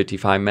with the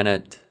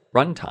 55-minute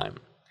runtime.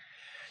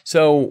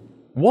 So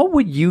what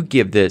would you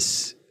give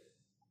this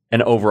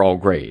an overall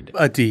grade?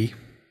 A D.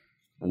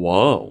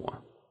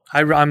 Whoa.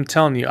 I'm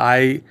telling you,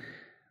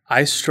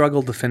 I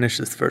struggled to finish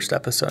this first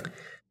episode.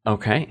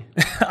 Okay.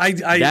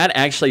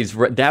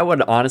 That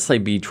would honestly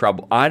be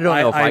trouble. I don't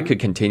know if I could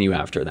continue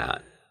after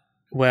that.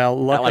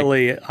 Well,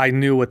 luckily, I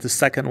knew what the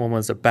second one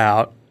was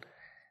about.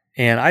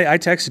 And I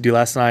texted you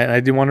last night, and I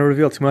didn't want to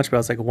reveal too much, but I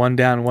was like, 1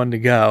 down, 1 to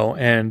go.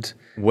 And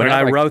when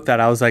I wrote that,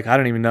 I was like, I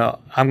don't even know.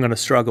 I'm going to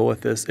struggle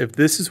with this. If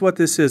this is what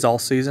this is all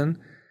season.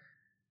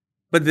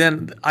 But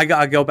then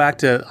I go back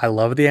to, I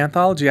love the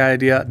anthology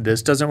idea.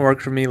 This doesn't work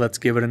for me. Let's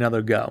give it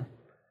another go.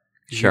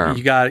 Sure.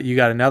 You got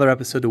another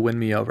episode to win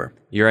me over.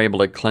 You're able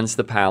to cleanse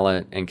the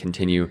palate and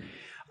continue.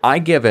 I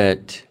give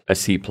it a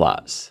C+.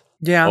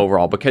 Yeah.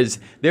 Overall, because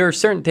there are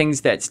certain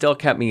things that still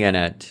kept me in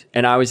it,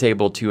 and I was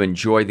able to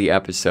enjoy the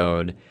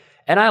episode,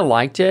 and I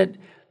liked it.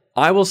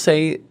 I will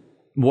say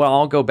what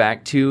I'll go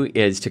back to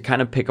is to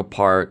kind of pick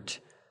apart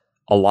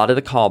a lot of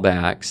the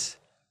callbacks,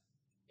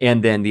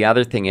 and then the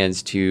other thing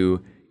is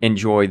to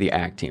enjoy the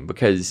acting,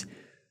 because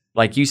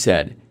like you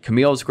said,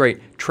 Camille's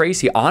great.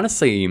 Tracy,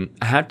 honestly,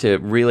 I have to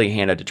really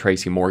hand it to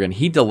Tracy Morgan.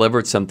 He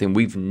delivered something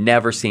we've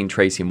never seen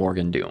Tracy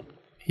Morgan do.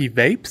 He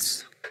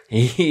vapes?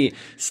 He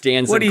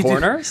stands in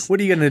corners. What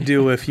are you going to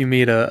do if you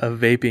meet a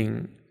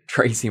vaping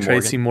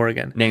Tracy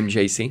Morgan? Named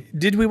JC.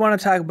 Did we want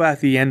to talk about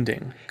the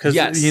ending? Because,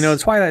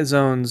 yes. Twilight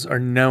Zones are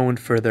known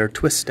for their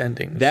twist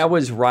endings. That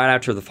was right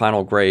after the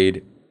final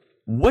grade.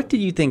 What did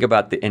you think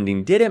about the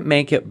ending? Did it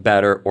make it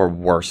better or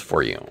worse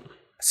for you?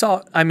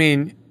 So, I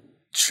mean,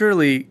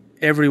 surely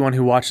everyone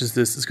who watches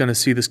this is going to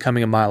see this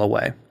coming a mile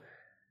away.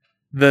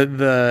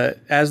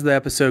 As the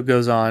episode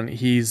goes on,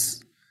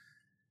 he's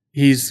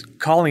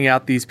calling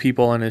out these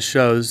people in his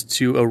shows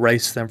to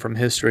erase them from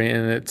history,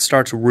 and it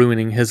starts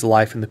ruining his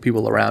life and the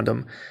people around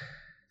him.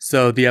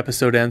 So the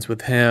episode ends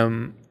with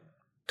him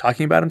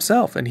talking about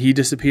himself, and he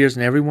disappears,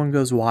 and everyone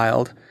goes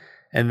wild.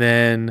 And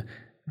then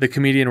the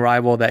comedian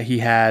rival that he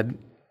had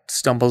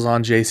stumbles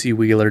on J.C.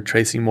 Wheeler,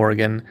 Tracy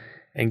Morgan,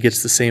 and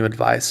gets the same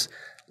advice.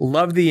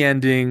 Love the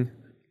ending.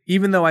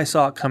 Even though I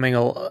saw it coming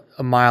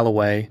a mile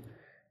away,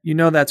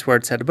 that's where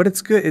it's headed. But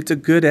it's good. It's a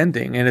good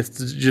ending, and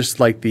it's just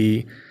like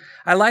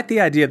I like the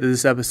idea that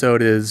this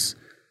episode is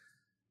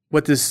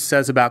what this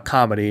says about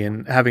comedy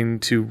and having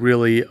to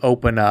really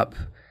open up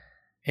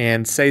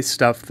and say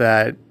stuff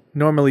that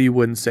normally you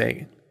wouldn't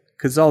say,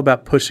 because it's all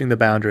about pushing the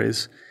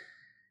boundaries.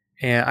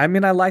 And I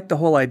mean, I like the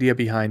whole idea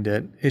behind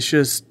it. It's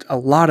just a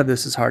lot of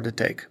this is hard to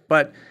take.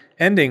 But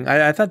ending,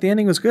 I thought the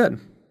ending was good.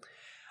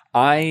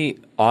 I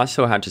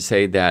also have to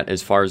say that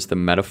as far as the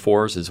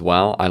metaphors as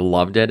well, I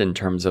loved it in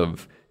terms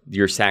of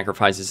your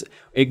sacrifices.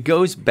 It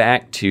goes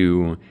back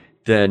to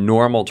the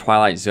normal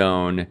Twilight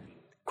Zone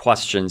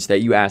questions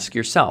that you ask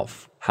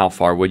yourself. How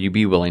far would you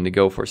be willing to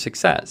go for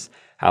success?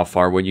 How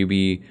far would you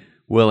be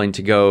willing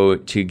to go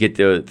to get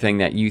the thing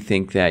that you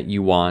think that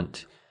you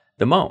want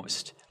the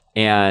most?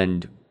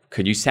 And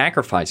could you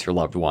sacrifice your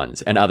loved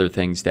ones and other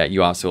things that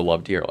you also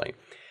love dearly?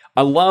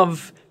 I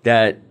love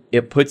that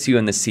it puts you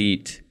in the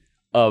seat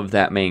of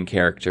that main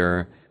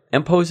character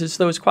and poses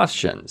those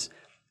questions.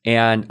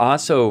 And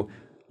also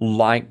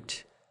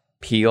liked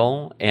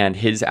Peele and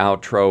his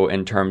outro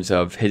in terms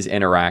of his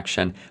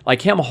interaction.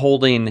 Like him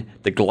holding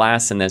the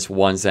glass in this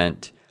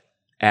wasn't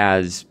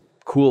as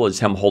cool as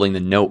him holding the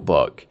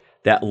notebook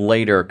that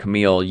later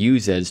Camille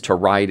uses to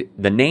write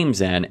the names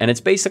in, and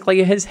it's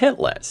basically his hit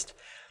list.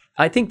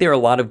 I think there are a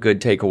lot of good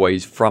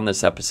takeaways from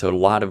this episode, a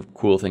lot of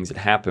cool things that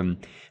happen.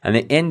 And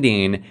the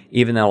ending,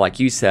 even though, like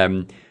you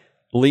said,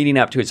 leading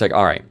up to it's like,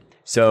 all right,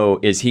 so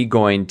is he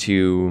going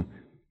to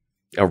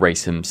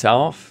erase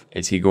himself?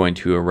 Is he going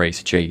to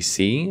erase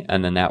JC?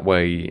 And then that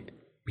way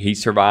he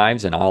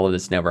survives and all of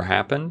this never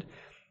happened?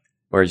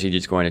 Or is he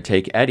just going to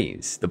take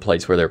Eddie's, the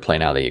place where they're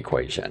playing out of the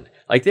equation?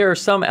 Like, there are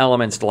some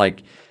elements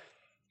like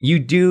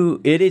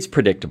it is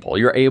predictable.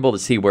 You're able to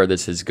see where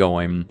this is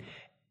going,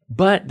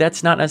 but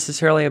that's not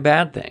necessarily a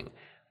bad thing.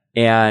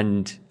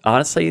 And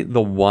honestly,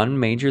 the one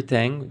major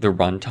thing, the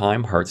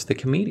runtime hurts the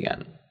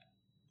comedian.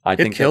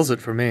 It kills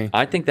it for me.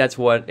 I think that's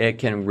what it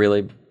can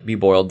really be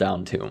boiled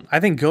down to. I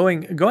think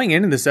going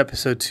into this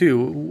episode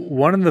too,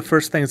 one of the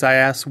first things I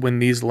asked when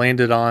these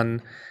landed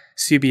on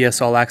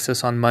CBS All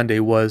Access on Monday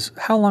was,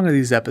 how long are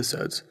these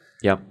episodes?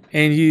 Yep.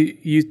 And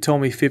you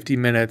told me 50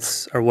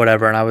 minutes or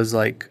whatever, and I was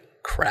like,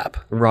 crap.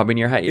 Rubbing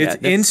your head. Yeah,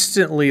 it's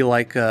instantly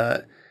like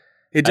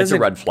that's a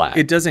red flag.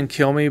 It doesn't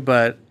kill me,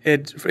 but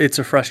it's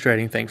a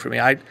frustrating thing for me.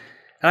 I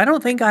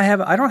don't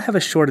have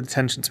a short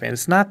attention span.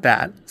 It's not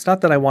that. It's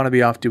not that I want to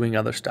be off doing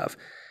other stuff.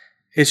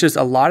 It's just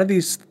a lot of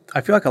these,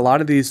 I feel like a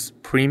lot of these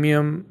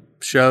premium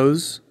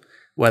shows,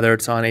 whether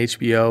it's on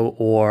HBO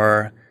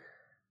or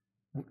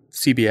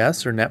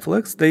CBS or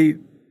Netflix,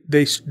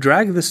 they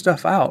drag this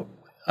stuff out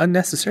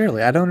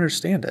unnecessarily. I don't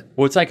understand it.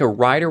 Well, it's like a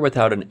writer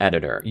without an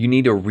editor. You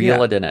need to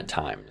reel it in at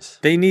times.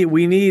 We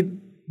need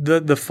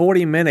the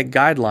 40-minute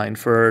guideline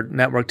for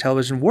network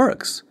television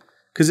works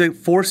because it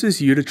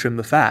forces you to trim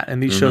the fat,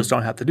 and these shows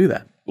don't have to do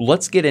that.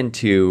 Let's get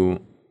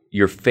into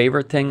your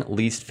favorite thing,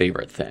 least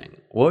favorite thing.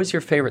 What was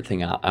your favorite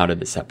thing out of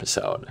this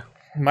episode?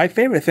 My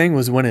favorite thing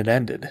was when it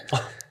ended.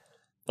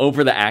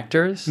 Over the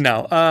actors?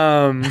 No.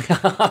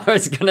 I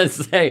was going to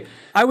say.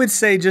 I would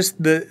say just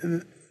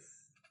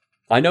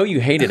I know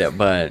you hated it,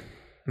 but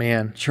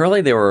man,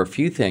 surely there were a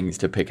few things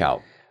to pick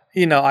out.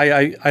 You know,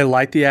 I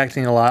like the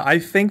acting a lot. I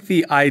think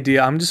the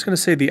idea, I'm just going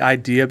to say the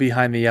idea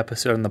behind the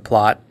episode and the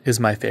plot is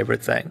my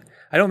favorite thing.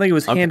 I don't think it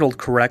was handled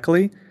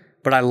correctly,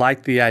 but I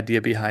like the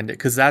idea behind it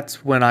because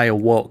that's when I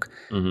awoke.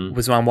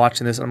 Was when I'm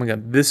watching this. I'm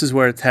going, this is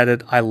where it's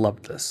headed. I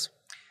loved this.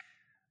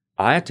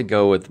 I have to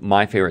go with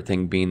my favorite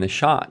thing being the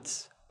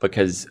shots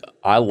because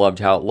I loved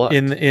how it looked.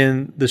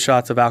 In the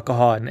shots of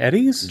alcohol and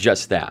Eddie's?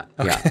 Just that.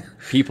 Okay. Yeah.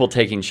 People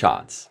taking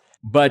shots.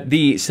 But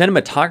the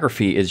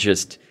cinematography is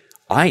just,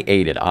 I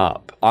ate it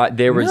up.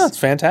 It's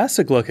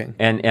fantastic looking.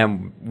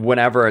 And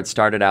whenever it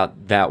started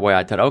out that way,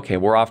 I thought, okay,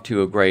 we're off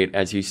to a great,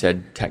 as you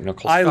said,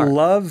 technical start. I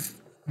love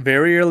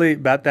very early,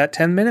 about that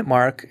 10-minute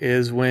mark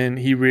is when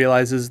he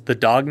realizes the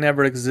dog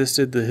never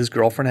existed, that his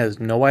girlfriend has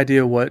no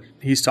idea what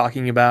he's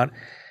talking about.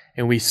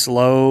 And we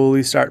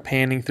slowly start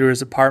panning through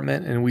his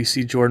apartment, and we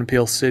see Jordan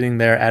Peele sitting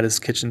there at his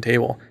kitchen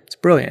table. It's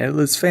brilliant.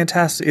 It's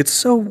fantastic. It's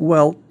so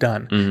well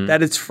done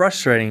that it's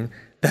frustrating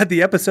that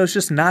the episode's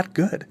just not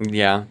good.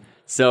 Yeah.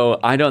 So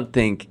I don't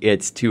think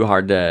it's too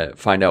hard to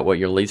find out what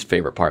your least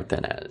favorite part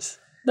then is.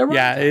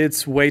 Yeah,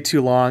 it's way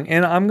too long.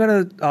 And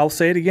I'll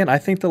say it again. I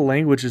think the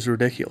language is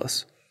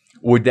ridiculous.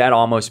 Would that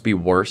almost be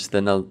worse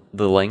than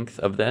the length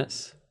of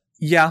this?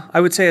 Yeah,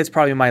 I would say it's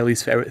probably my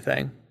least favorite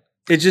thing.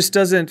 It just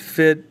doesn't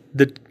fit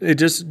it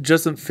just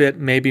doesn't fit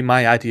maybe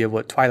my idea of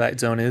what Twilight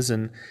Zone is,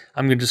 and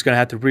I'm just going to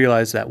have to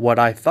realize that what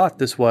I thought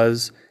this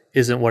was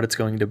isn't what it's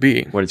going to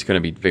be. What it's going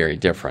to be very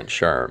different,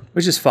 sure.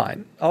 Which is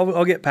fine.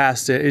 I'll get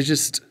past it.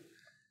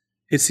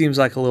 It seems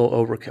like a little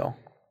overkill.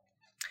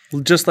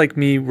 Just like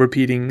me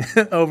repeating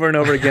over and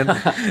over again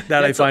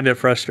that I find it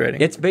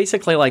frustrating. It's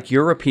basically like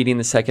you're repeating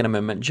the Second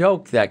Amendment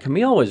joke that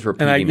Camille was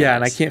repeating.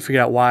 And I can't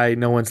figure out why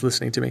no one's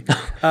listening to me.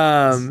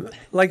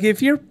 Like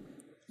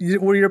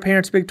were your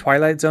parents big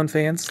Twilight Zone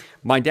fans?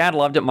 My dad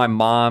loved it. My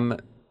mom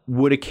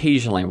would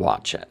occasionally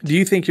watch it. Do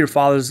you think your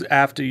father's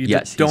after you?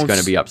 Yes, he's going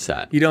to be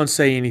upset. You don't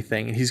say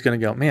anything, and he's going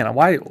to go, man,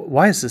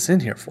 why is this in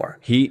here for?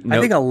 I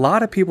think a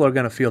lot of people are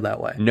going to feel that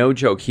way. No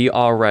joke. He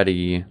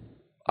already...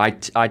 I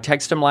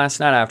texted him last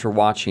night after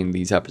watching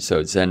these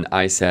episodes, and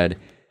I said,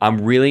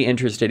 I'm really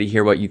interested to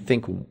hear what you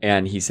think.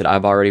 And he said,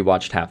 I've already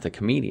watched half the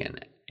Comedian.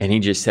 And he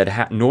just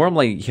said,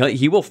 normally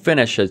he will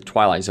finish a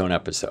Twilight Zone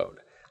episode.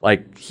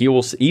 Like he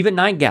will, even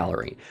Night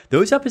Gallery.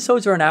 Those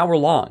episodes are an hour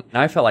long.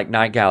 And I felt like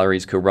Night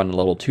Galleries could run a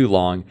little too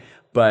long,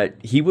 but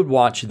he would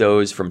watch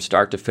those from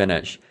start to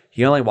finish.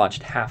 He only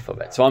watched half of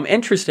it. So I'm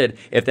interested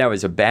if that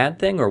was a bad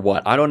thing or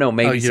what. I don't know.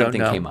 Maybe something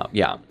came up.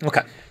 Yeah.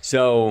 Okay.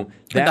 So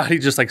I thought he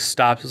just like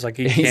stops. It's like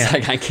he's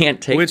like, I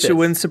can't take this. Which it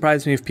wouldn't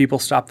surprise me if people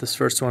stopped this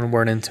first one and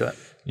weren't into it.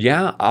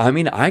 Yeah. I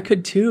mean, I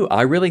could too.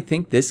 I really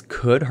think this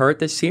could hurt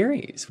the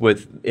series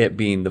with it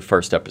being the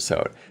first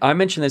episode. I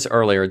mentioned this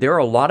earlier. There are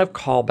a lot of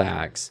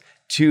callbacks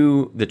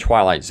to the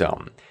Twilight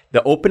Zone.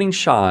 The opening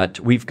shot,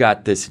 we've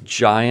got this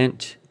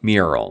giant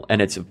mural, and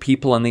it's of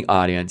people in the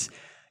audience.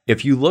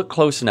 If you look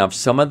close enough,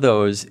 some of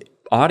those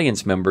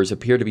audience members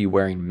appear to be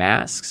wearing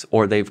masks,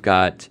 or they've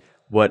got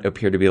what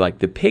appear to be like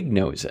the pig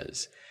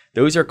noses.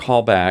 Those are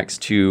callbacks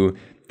to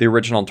the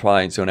original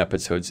Twilight Zone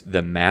episodes,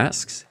 The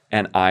Masks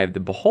and Eye of the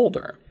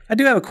Beholder. I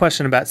do have a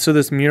question about, so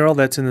this mural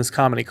that's in this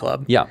comedy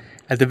club. Yeah.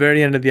 At the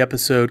very end of the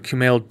episode,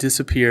 Kumail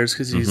disappears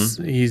because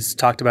he's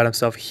talked about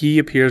himself. He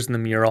appears in the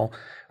mural.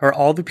 Are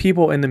all the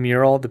people in the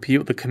mural,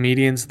 the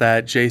comedians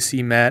that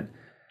JC met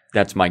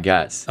That's my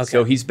guess.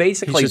 So he's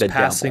basically He's just the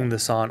passing devil.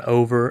 this on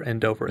over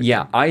and over again.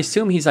 Yeah, I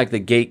assume he's like the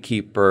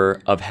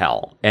gatekeeper of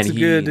hell. And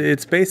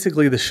It's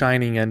basically the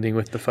Shining ending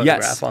with the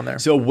photograph on there.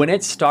 So when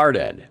it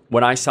started,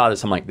 when I saw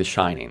this, I'm like, The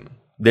Shining.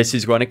 This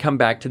is going to come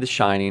back to The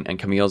Shining, and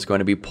Camille's going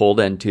to be pulled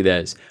into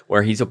this,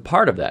 where he's a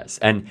part of this.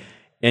 And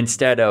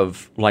instead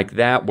of like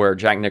that, where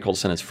Jack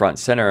Nicholson is front and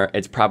center,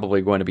 it's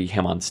probably going to be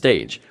him on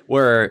stage.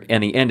 Where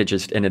in the end, it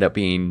just ended up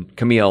being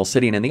Camille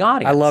sitting in the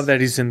audience. I love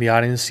that he's in the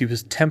audience. He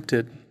was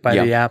tempted by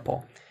the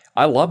apple.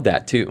 I love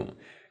that too.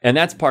 And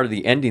that's part of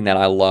the ending that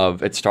I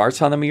love. It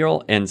starts on the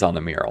mural, ends on the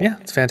mural. Yeah,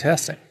 it's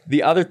fantastic.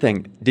 The other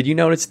thing, did you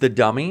notice the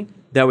dummy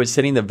that was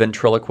sitting, the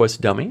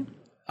ventriloquist dummy?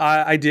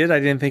 I did. I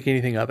didn't think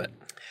anything of it.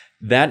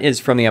 That is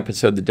from the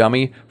episode The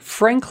Dummy.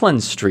 Franklin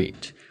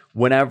Street.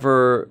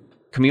 Whenever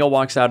Camille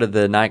walks out of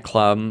the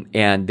nightclub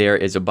and there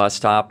is a bus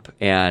stop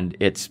and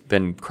it's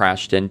been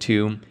crashed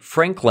into,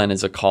 Franklin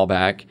is a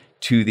callback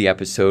to the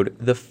episode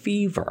The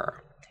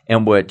Fever,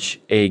 in which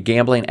a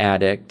gambling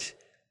addict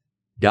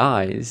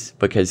dies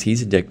because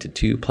he's addicted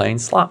to playing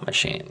slot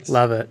machines.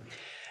 Love it.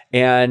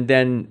 And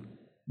then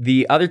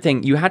the other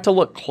thing, you had to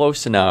look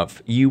close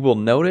enough, you will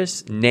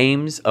notice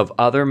names of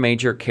other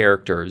major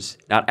characters,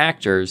 not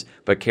actors,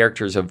 but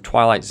characters of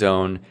Twilight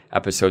Zone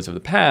episodes of the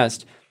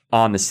past,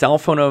 on the cell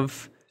phone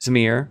of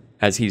Zamir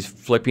as he's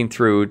flipping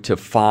through to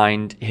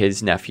find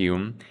his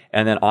nephew,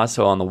 and then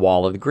also on the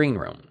wall of the green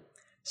room.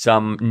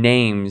 Some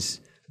names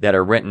that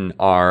are written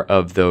are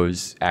of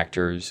those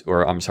actors,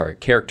 or I'm sorry,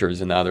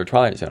 characters in the other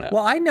Twilight Zone episodes.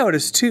 Well, I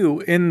noticed too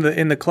in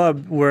the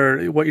club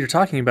where what you're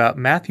talking about,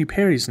 Matthew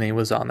Perry's name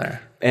was on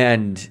there.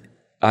 And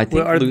I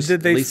think Lisa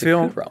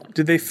Kudrow.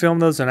 Did they film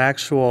those in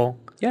actual?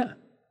 Yeah.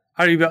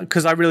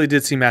 Because I really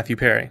did see Matthew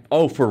Perry.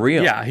 Oh, for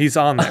real? Yeah, he's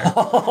on there.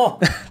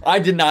 I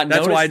did not know.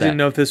 That's why I didn't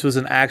know if this was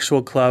an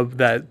actual club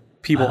that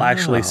people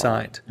actually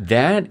signed.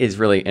 That is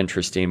really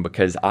interesting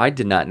because I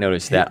did not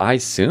notice that. I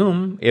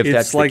assume if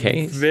that's like the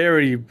case,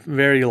 very,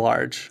 very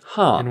large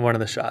in one of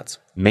the shots.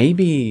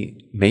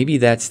 Maybe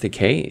that's the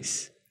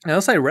case.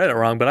 Unless I read it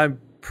wrong, but I'm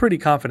pretty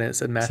confident it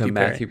said Matthew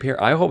Perry. Matthew Perry.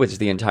 I hope it's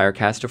the entire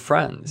cast of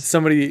Friends.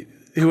 Somebody,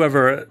 who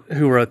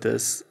wrote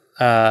this,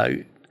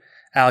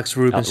 Alex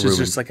Rubin's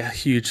just like a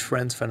huge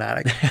Friends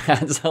fanatic.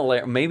 That's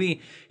hilarious. Maybe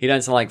he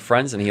doesn't like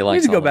Friends and he I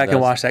likes. need to go back and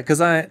watch that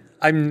because I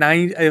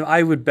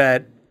would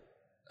bet.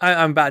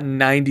 I'm about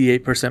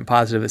 98%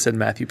 positive it said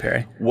Matthew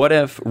Perry. What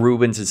if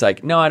Rubens is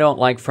like, no, I don't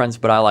like Friends,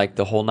 but I like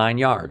the whole 9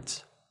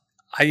 yards?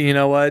 You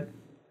know what?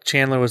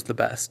 Chandler was the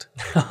best,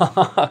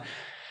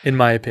 in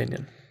my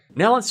opinion.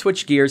 Now let's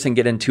switch gears and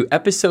get into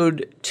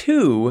episode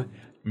 2,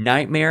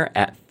 Nightmare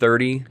at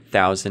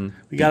 30,000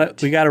 feet.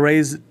 We gotta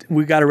raise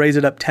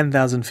it up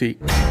 10,000 feet.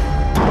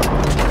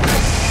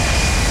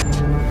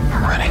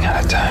 I'm running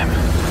out of time.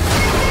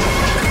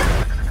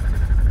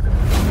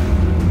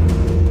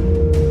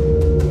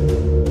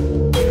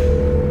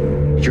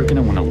 You're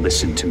gonna want to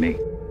listen to me.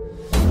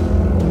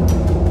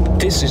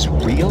 This is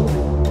real,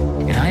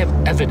 and I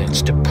have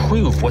evidence to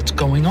prove what's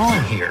going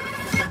on here.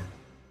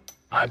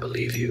 I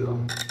believe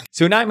you.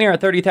 So Nightmare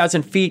at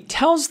 30,000 Feet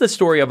tells the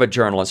story of a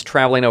journalist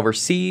traveling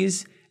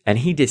overseas, and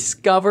he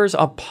discovers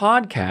a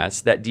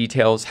podcast that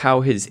details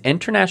how his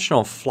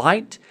international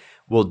flight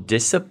will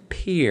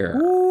disappear.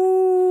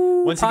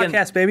 Ooh, Once podcast,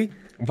 again, baby.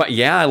 But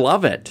yeah, I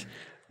love it.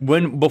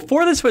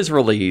 Before this was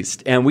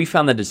released, and we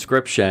found the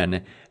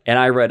description, and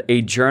I read,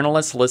 a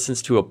journalist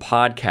listens to a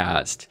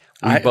podcast,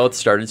 we both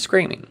started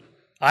screaming.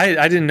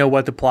 I didn't know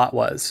what the plot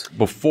was.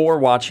 Before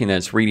watching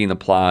this, reading the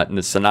plot and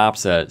the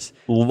synopsis,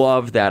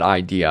 loved that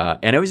idea.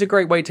 And it was a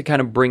great way to kind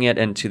of bring it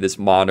into this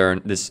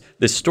modern, this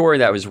story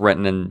that was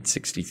written in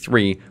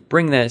 1963,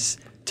 bring this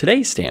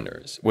today's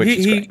standards, which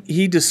is great.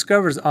 He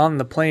discovers on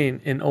the plane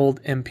an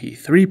old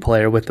MP3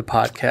 player with the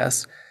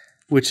podcast,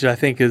 which I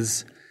think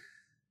is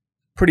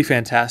pretty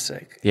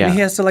fantastic. Yeah. And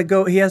he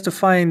has to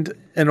find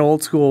an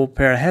old school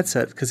pair of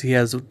headsets because he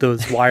has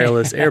those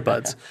wireless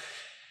earbuds.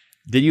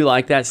 Did you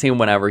like that scene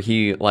whenever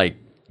he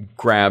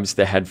grabs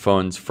the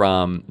headphones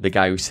from the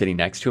guy who's sitting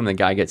next to him? The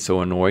guy gets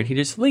so annoyed, he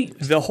just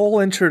leaves. The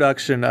whole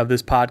introduction of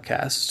this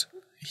podcast,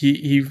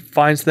 he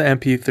finds the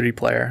MP3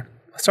 player.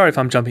 Sorry if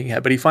I'm jumping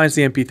ahead, but he finds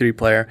the MP3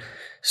 player,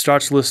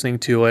 starts listening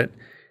to it,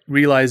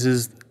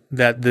 realizes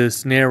that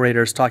this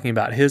narrator is talking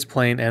about his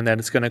plane and that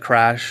it's going to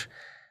crash.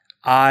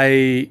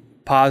 I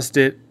paused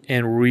it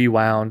and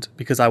rewound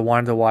because I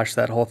wanted to watch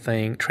that whole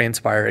thing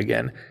transpire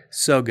again.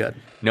 So good.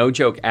 No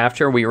joke.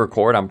 After we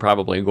record, I'm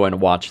probably going to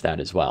watch that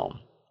as well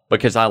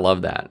because I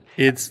love that.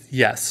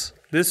 Yes.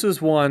 This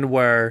was one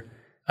where,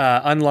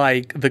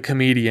 unlike The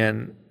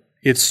Comedian,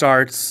 it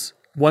starts,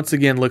 once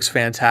again, looks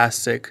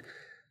fantastic,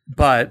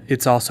 but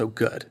it's also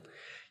good.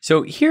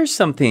 So here's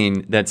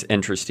something that's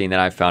interesting that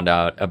I found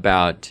out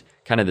about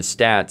kind of the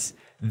stats.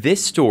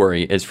 This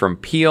story is from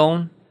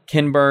Peele,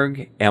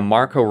 Kinberg, and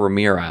Marco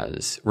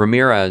Ramirez.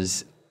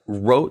 Ramirez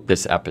wrote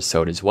this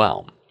episode as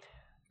well.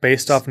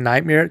 Based off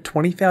Nightmare at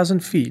 20,000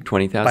 Feet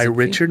 20,000 by feet.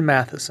 Richard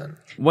Matheson.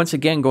 Once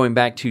again, going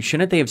back to,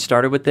 shouldn't they have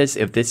started with this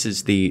if this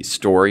is the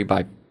story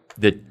by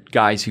the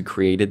guys who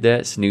created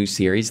this new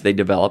series? They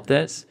developed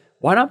this.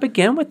 Why not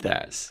begin with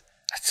this?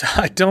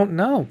 I don't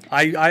know.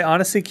 I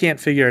honestly can't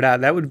figure it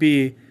out. That would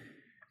be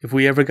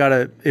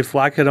if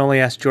I could only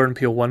ask Jordan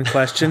Peele one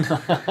question,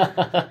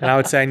 and I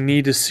would say I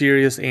need a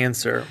serious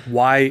answer.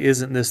 Why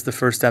isn't this the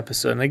first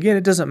episode? And again,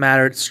 it doesn't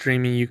matter. It's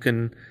streaming. You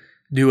can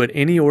do it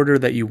any order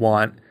that you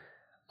want.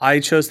 I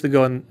chose to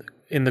go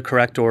in the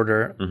correct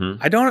order.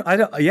 I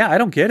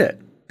don't get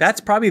it. That's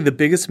probably the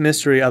biggest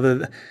mystery.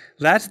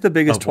 That's the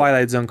biggest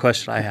Twilight Zone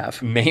question I have.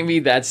 Maybe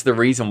that's the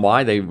reason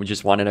why they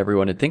just wanted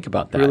everyone to think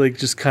about that. Really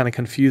just kind of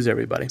confuse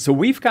everybody. So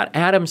we've got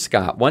Adam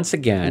Scott, once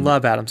again.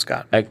 Love Adam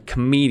Scott. A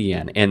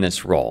comedian in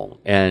this role,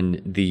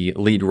 and the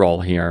lead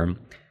role here.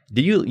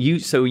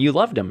 So you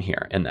loved him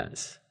here in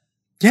this?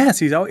 Yes,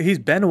 he's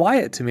Ben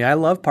Wyatt to me. I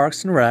love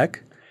Parks and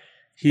Rec.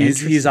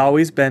 He's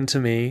always been to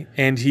me,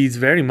 and he's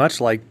very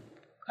much like,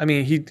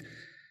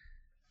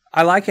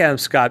 I like Adam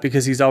Scott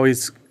because he's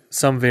always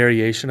some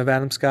variation of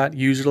Adam Scott,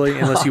 usually,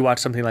 unless you watch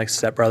something like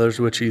Step Brothers,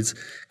 which he's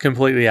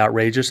completely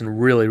outrageous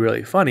and really,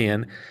 really funny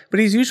in.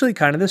 But he's usually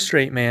kind of the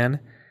straight man,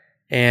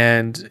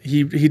 and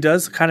he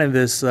does kind of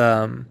this,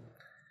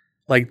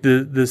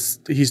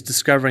 he's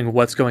discovering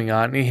what's going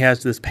on, and he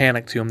has this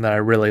panic to him that I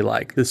really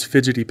like, this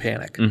fidgety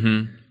panic.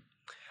 Mm-hmm.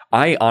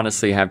 I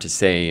honestly have to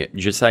say,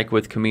 just like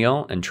with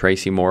Camille and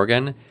Tracy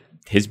Morgan,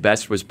 his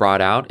best was brought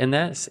out in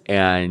this,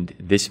 and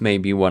this may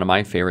be one of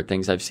my favorite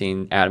things I've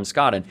seen Adam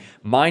Scott in.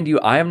 Mind you,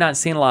 I have not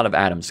seen a lot of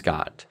Adam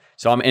Scott,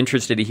 so I'm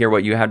interested to hear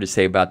what you have to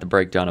say about the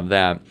breakdown of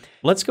that.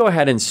 Let's go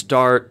ahead and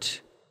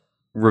start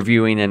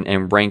reviewing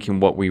and ranking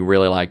what we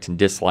really liked and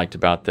disliked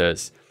about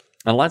this.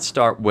 And let's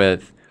start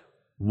with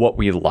what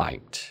we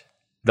liked.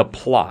 The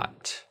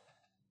plot.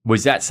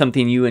 Was that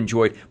something you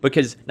enjoyed?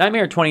 Because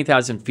Nightmare at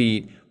 20,000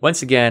 Feet,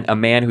 once again, a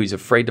man who's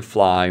afraid to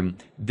fly.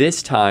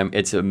 This time,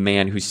 it's a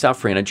man who's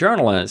suffering, a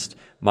journalist,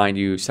 mind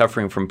you,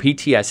 suffering from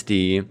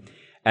PTSD.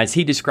 As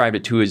he described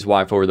it to his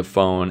wife over the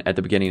phone at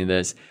the beginning of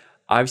this,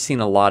 I've seen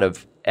a lot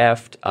of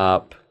effed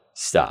up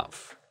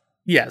stuff.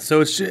 Yeah,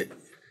 so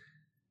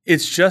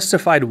it's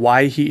justified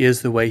why he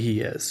is the way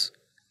he is.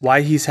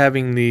 Why he's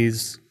having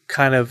these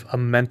kind of a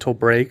mental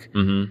break.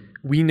 Mm-hmm.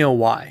 We know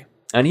why.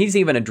 And he's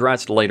even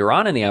addressed later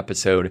on in the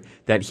episode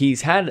that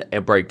he's had a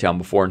breakdown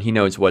before and he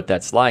knows what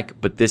that's like,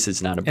 but this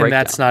is not a breakdown. And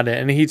that's not it.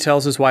 And he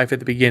tells his wife at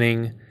the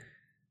beginning,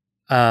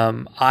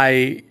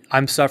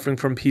 I'm suffering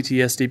from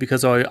PTSD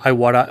because of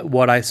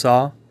what I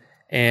saw.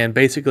 And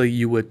basically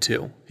you would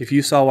too. If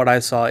you saw what I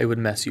saw, it would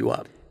mess you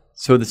up.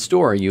 So the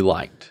story you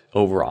liked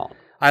overall?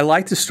 I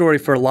liked the story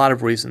for a lot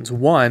of reasons.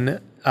 One,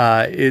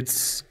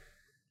 it's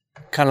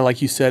kind of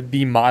like you said,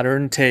 the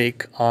modern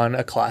take on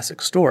a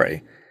classic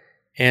story.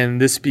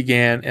 And this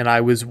began, and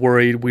I was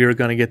worried we were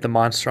going to get the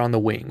monster on the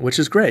wing, which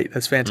is great.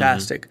 That's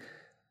fantastic. Mm-hmm.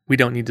 We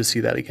don't need to see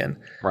that again.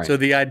 Right. So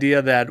the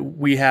idea that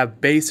we have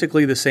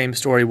basically the same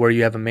story where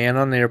you have a man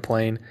on an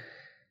airplane,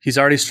 he's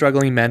already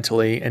struggling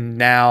mentally, and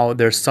now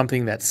there's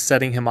something that's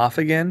setting him off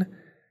again.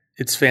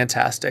 It's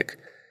fantastic.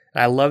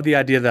 And I love the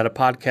idea that a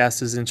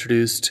podcast is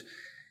introduced.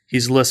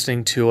 He's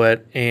listening to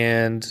it,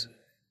 and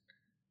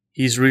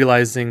he's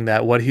realizing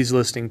that what he's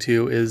listening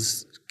to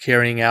is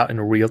carrying out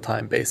in real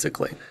time,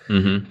 basically.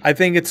 Mm-hmm. I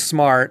think it's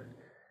smart.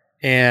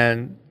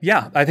 And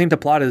yeah, I think the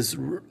plot is,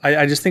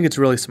 I just think it's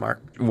really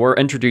smart. We're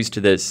introduced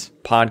to this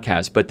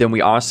podcast, but then we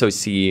also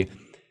see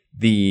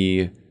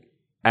the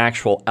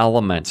actual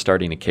elements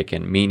starting to kick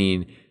in,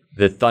 meaning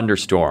the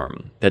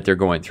thunderstorm that they're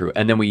going through.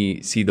 And then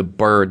we see the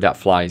bird that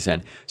flies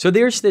in. So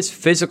there's this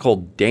physical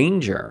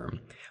danger.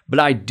 But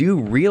I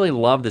do really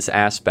love this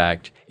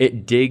aspect.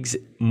 It digs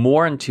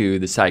more into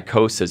the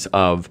psychosis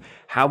of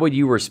how would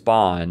you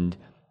respond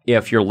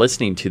if you're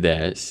listening to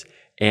this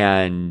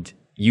and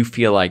you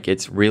feel like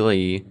it's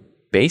really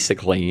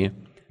basically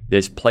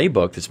this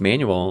playbook, this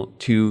manual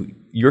to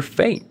your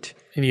fate.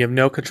 And you have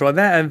no control of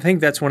that. I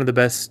think that's one of the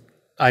best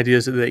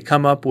ideas that they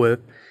come up with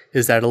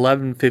is that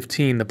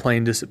 11:15 the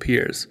plane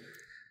disappears.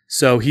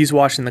 So he's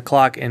watching the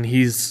clock and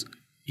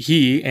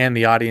he and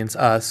the audience,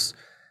 us,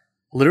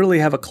 literally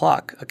have a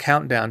clock, a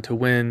countdown to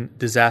when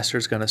disaster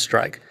is going to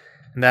strike.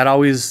 And that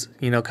always,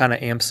 kind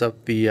of amps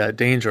up the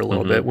danger a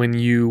little bit when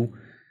you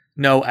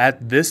know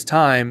at this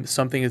time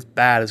something is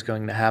bad is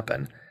going to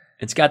happen.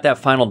 It's got that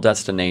final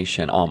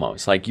destination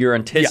almost, like you're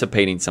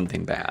anticipating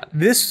something bad.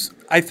 This,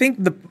 I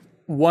think the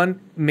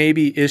one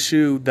maybe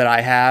issue that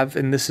I have,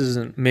 and this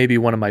isn't maybe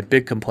one of my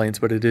big complaints,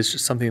 but it is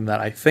just something that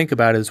I think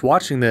about is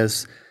watching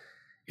this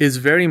is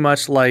very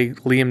much like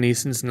Liam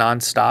Neeson's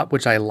Nonstop,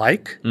 which I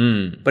like,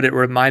 but it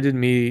reminded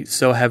me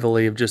so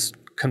heavily of just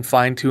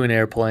confined to an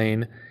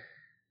airplane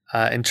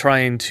and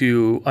trying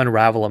to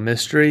unravel a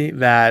mystery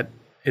that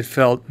it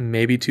felt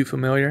maybe too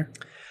familiar.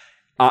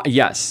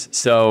 Yes.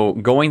 So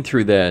going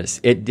through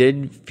this, it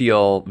did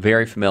feel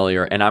very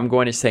familiar. And I'm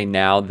going to say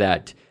now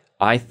that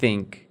I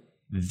think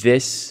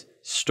this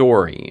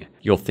story,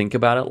 you'll think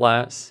about it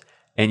less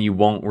and you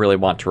won't really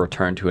want to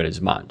return to it as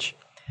much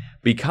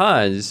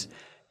because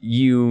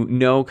you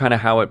know kind of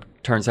how it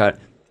turns out.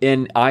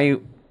 And I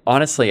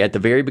honestly, at the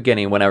very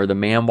beginning, whenever the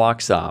man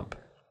walks up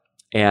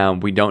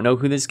and we don't know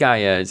who this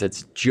guy is,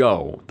 it's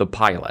Joe, the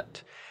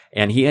pilot.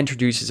 And he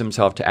introduces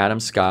himself to Adam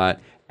Scott.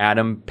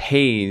 Adam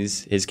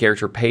his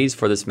character pays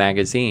for this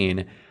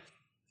magazine.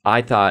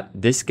 I thought,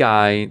 this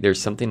guy,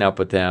 there's something up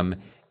with him.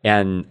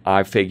 And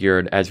I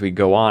figured as we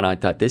go on, I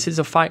thought, this is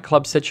a Fight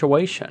Club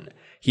situation.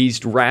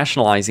 He's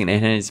rationalizing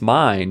in his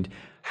mind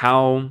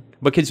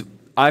because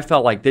I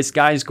felt like this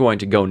guy's going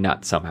to go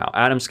nuts somehow.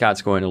 Adam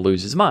Scott's going to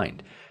lose his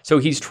mind. So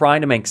he's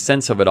trying to make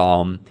sense of it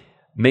all,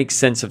 make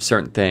sense of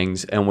certain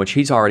things in which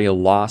he's already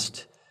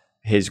lost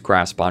his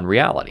grasp on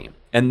reality.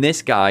 And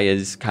this guy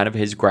is kind of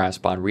his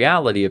grasp on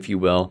reality, if you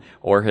will,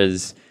 or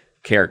his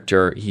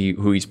character,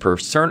 who he's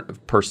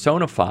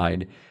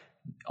personified,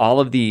 all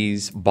of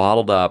these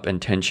bottled up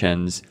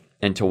intentions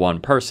into one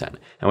person,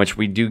 in which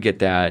we do get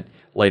that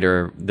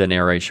later, the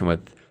narration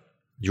with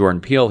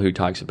Jordan Peele, who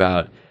talks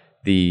about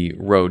the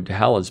road to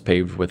hell is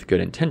paved with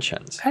good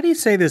intentions. How do you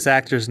say this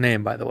actor's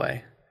name, by the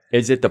way?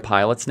 Is it the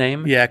pilot's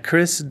name? Yeah,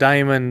 Chris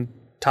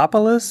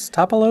Diamantopoulos?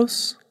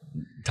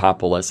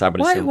 Topoulos, I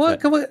would assume.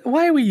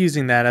 Why are we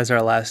using that as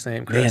our last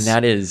name, Chris? Man,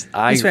 that is...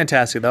 He's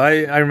fantastic, though.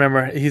 I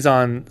remember he's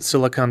on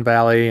Silicon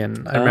Valley,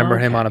 and I remember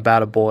him on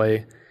About a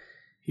Boy.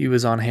 He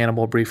was on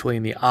Hannibal briefly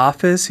in The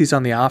Office. He's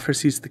on The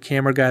Office. He's the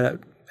camera guy that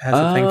has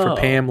a thing for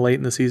Pam late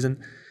in the season.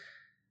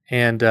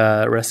 And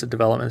Arrested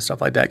Development and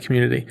stuff like that,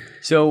 Community.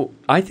 So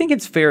I think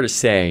it's fair to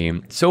say,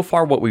 so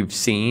far what we've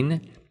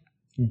seen,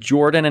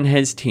 Jordan and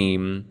his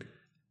team,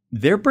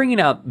 they're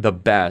bringing out the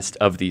best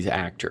of these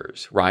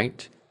actors,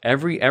 right?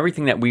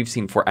 Everything that we've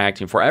seen for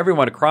acting, for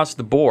everyone across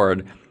the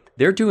board,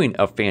 they're doing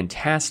a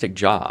fantastic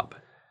job.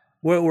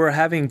 We're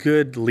having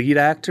good lead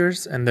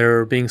actors, and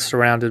they're being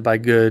surrounded by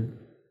good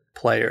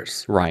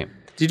players. Right.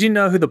 Did you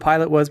know who the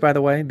pilot was, by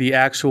the way? The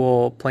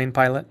actual plane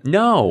pilot?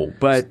 No,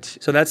 but...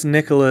 So that's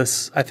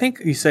Nicholas, I think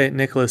you say it,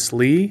 Nicholas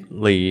Lee.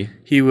 Lee.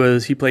 He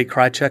played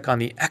Krychek on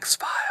the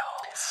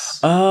X-Files.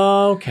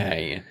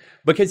 Okay.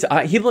 Because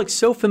he looks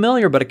so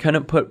familiar, but I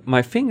couldn't put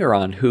my finger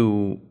on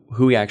who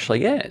he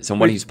actually is and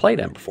what he's played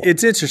in before.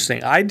 It's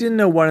interesting. I didn't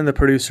know one of the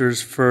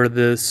producers for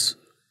this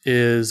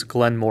is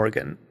Glenn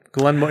Morgan.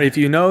 If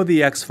you know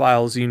the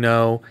X-Files, you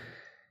know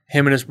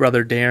him and his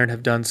brother Darren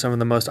have done some of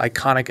the most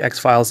iconic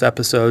X-Files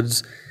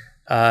episodes.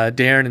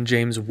 Darren and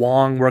James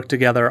Wong worked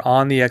together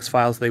on the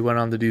X-Files. They went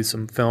on to do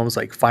some films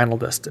like Final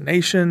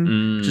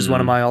Destination, which is one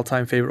of my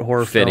all-time favorite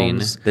horror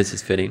films. This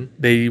is fitting.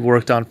 They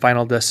worked on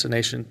Final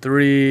Destination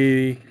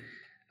 3.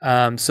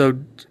 So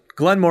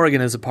Glenn Morgan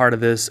is a part of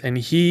this, and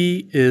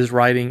he is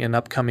writing an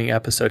upcoming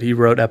episode. He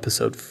wrote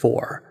episode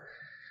 4.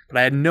 But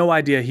I had no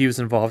idea he was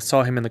involved.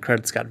 Saw him in the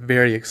credits, got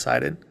very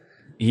excited.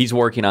 He's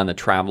working on The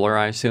Traveler,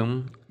 I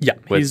assume? Yeah,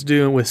 he's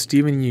doing with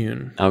Stephen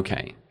Yeun.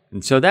 Okay.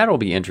 And so that'll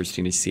be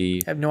interesting to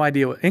see. I have no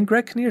idea. And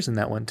Greg Kinnear's in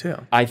that one, too.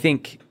 I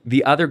think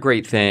the other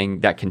great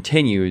thing that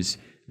continues,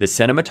 the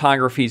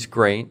cinematography is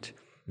great.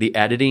 The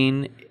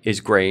editing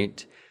is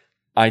great.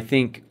 I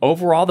think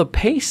overall the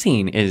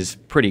pacing is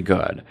pretty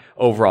good.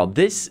 Overall,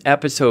 this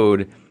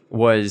episode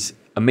was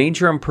a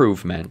major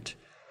improvement.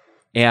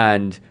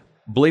 And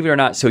believe it or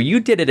not, so you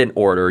did it in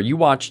order. You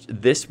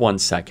watched this one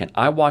second.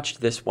 I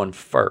watched this one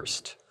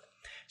first.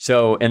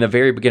 So in the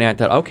very beginning, I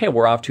thought, okay,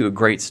 we're off to a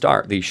great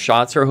start. These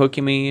shots are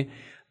hooking me.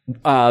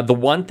 The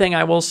one thing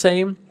I will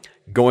say,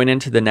 going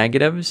into the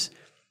negatives,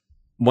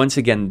 once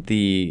again,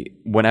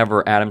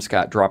 whenever Adam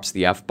Scott drops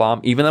the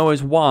F-bomb, even though it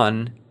was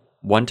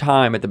one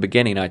time at the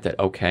beginning, I thought,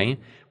 okay,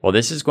 well,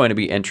 this is going to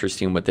be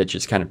interesting with it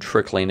just kind of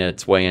trickling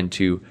its way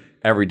into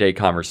everyday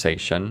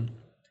conversation,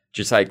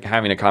 just like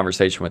having a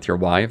conversation with your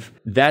wife.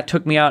 That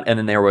took me out, and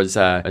then there was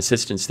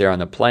assistants there on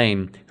the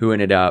plane who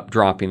ended up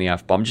dropping the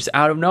F-bomb just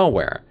out of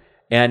nowhere.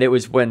 And it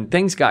was when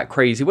things got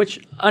crazy,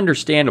 which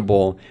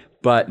understandable,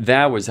 but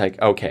that was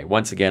like, okay,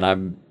 once again,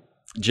 I'm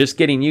just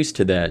getting used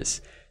to this.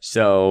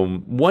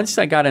 So once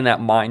I got in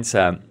that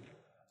mindset,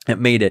 it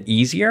made it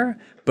easier.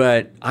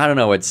 But I don't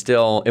know, it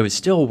was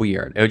still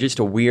weird. It was just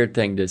a weird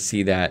thing to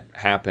see that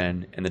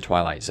happen in the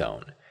Twilight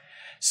Zone.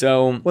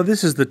 So, well,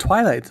 this is the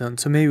Twilight Zone,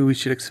 so maybe we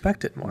should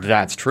expect it more.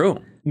 That's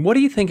true. What do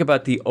you think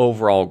about the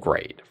overall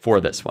grade for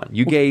this one?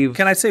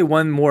 Can I say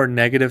one more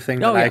negative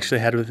thing that I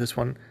actually had with this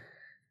one?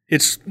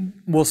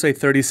 We'll say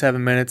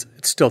 37 minutes.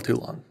 It's still too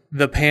long.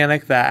 The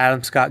panic that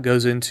Adam Scott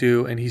goes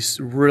into, and he's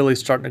really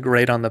starting to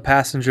grate on the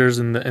passengers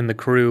and the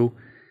crew.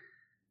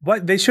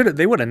 What they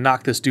would have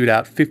knocked this dude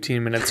out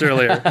 15 minutes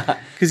earlier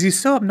because he's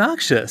so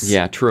obnoxious.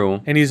 Yeah,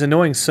 true. And he's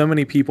annoying so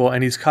many people,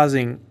 and he's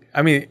causing.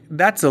 I mean,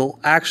 that's an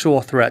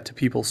actual threat to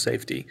people's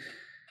safety.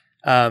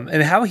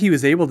 And how he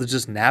was able to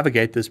just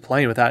navigate this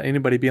plane without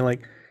anybody being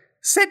like,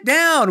 "Sit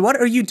down! What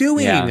are you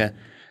doing?" Yeah.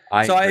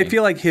 I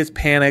feel like his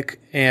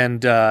panic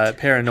and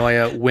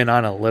paranoia went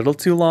on a little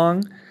too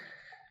long,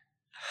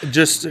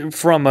 just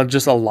from a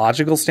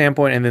logical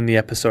standpoint. And then the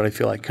episode, I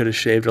feel like, could have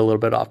shaved a little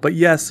bit off. But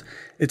yes,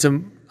 it's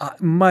a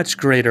much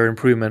greater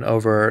improvement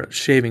over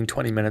shaving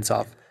 20 minutes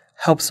off.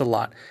 Helps a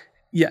lot.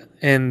 Yeah,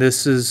 and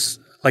this is,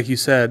 like you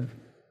said,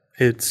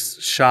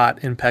 it's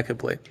shot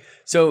impeccably.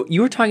 So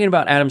you were talking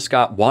about Adam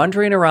Scott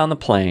wandering around the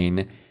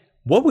plane.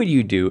 What would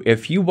you do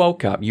if you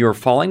woke up, you were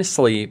falling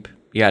asleep,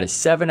 you had a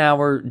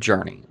 7-hour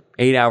journey,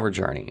 8-hour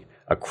journey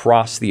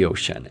across the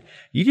ocean.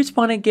 You just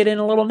want to get in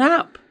a little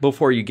nap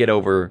before you get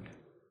over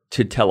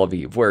to Tel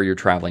Aviv, where you're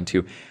traveling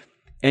to.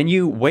 And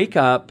you wake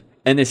up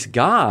and this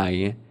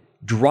guy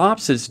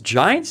drops this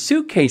giant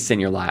suitcase in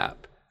your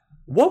lap.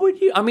 What would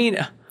you, I mean,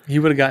 He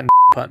would have gotten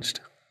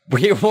punched.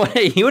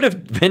 he would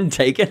have been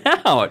taken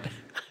out.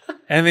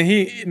 And then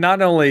he,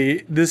 not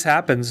only this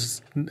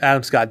happens,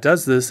 Adam Scott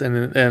does this,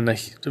 and a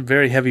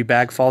very heavy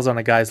bag falls on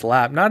a guy's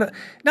lap. Not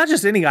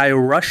just any guy, a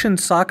Russian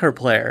soccer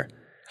player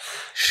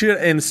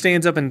and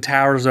stands up and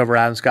towers over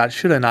Adam Scott.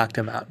 Should have knocked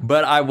him out.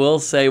 But I will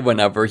say,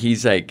 whenever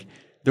he's like,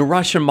 the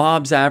Russian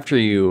mob's after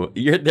you,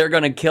 they're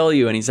going to kill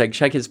you. And he's like,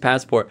 check his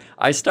passport.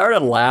 I started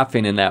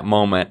laughing in that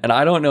moment. And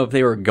I don't know if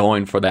they were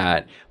going for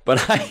that.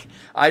 But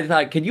I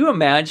thought, can you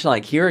imagine,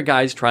 like, here a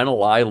guy's trying to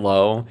lie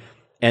low,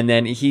 and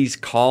then he's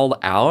called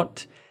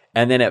out,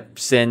 and then it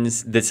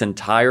sends this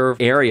entire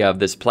area of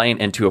this plane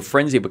into a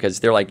frenzy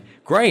because they're like,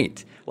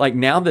 great. Like,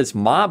 now this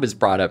mob is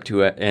brought up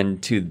to it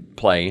and to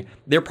play.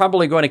 They're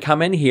probably going to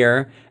come in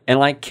here and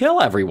like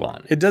kill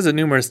everyone. It does it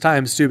numerous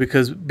times too,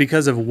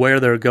 because of where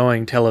they're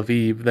going, Tel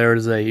Aviv.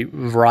 There's a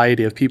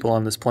variety of people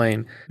on this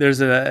plane.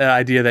 There's an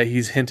idea that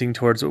he's hinting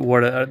towards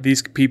what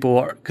these people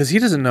are, because he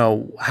doesn't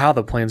know how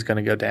the plane's going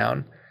to go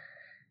down,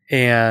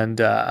 and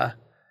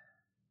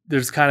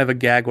there's kind of a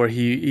gag where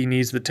he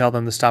needs to tell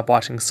them to stop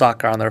watching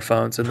soccer on their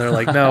phones, and they're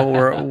like, "No,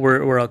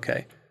 we're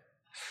okay."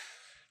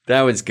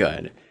 That was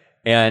good,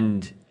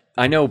 and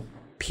I know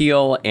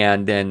Peele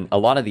and then a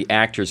lot of the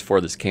actors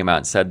for this came out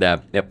and said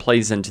that it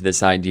plays into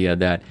this idea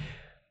that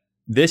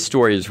this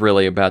story is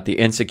really about the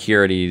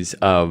insecurities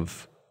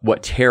of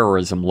what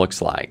terrorism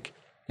looks like.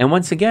 And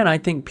once again, I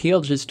think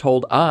Peele just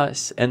told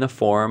us in the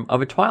form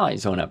of a Twilight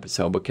Zone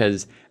episode,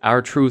 because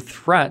our true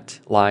threat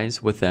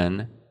lies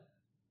within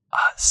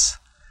us.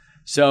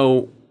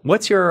 So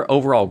what's your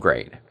overall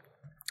grade?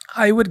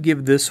 I would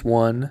give this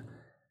one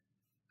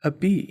a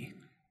B.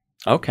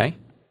 Okay.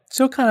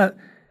 So kind of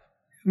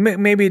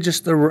maybe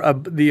just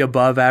the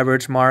above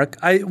average mark.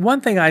 One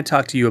thing I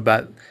talked to you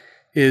about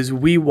is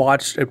we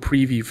watched a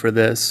preview for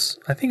this.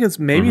 I think it's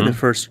maybe the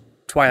first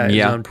Twilight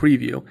Zone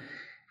preview.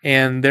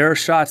 And there are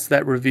shots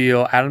that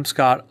reveal Adam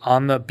Scott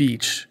on the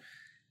beach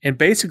and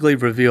basically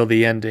reveal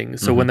the ending.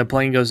 So when the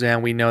plane goes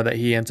down, we know that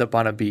he ends up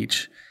on a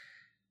beach.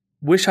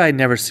 Wish I had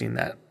never seen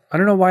that. I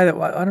don't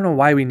know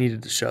why we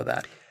needed to show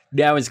that.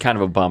 That was kind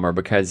of a bummer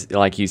because,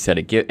 like you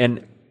said,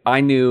 and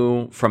I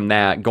knew from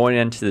that going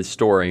into the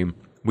story,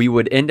 we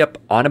would end up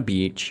on a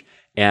beach,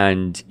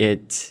 and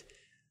it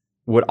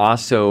would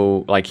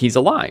also, like, he's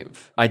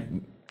alive. I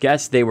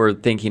guess they were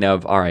thinking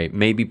of, all right,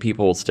 maybe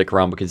people will stick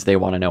around because they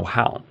want to know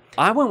how.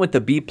 I went with the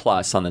B+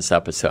 on this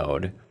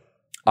episode.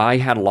 I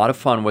had a lot of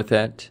fun with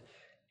it,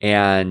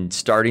 and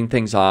starting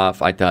things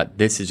off, I thought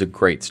this is a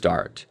great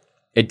start.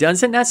 It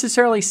doesn't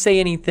necessarily say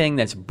anything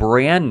that's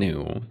brand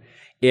new.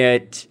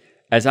 It,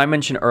 as I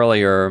mentioned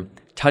earlier,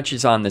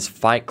 touches on this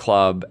Fight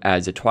Club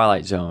as a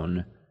Twilight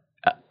Zone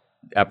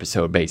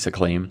episode,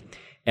 basically.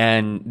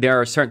 And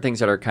there are certain things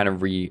that are kind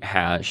of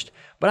rehashed,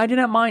 but I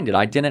didn't mind it.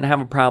 I didn't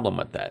have a problem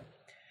with that.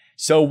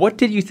 So what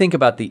did you think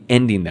about the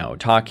ending, though,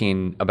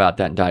 talking about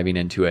that and diving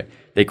into it?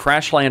 They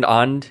crash land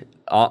on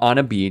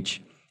a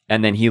beach,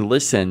 and then he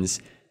listens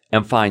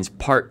and finds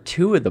part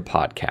 2 of the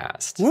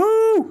podcast.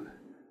 Woo!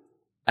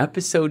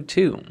 Episode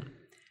 2.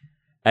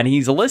 And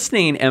he's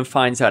listening and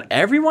finds out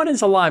everyone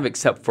is alive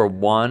except for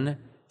one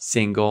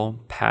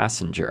single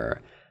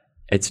passenger.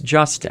 It's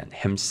Justin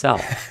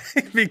himself.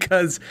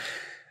 Because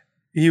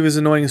he was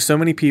annoying so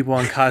many people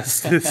and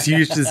caused this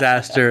huge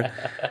disaster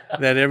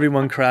that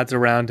everyone crowds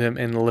around him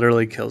and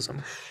literally kills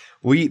him.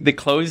 The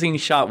closing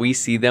shot, we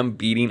see them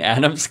beating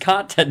Adam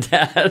Scott to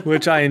death.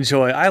 Which I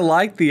enjoy. I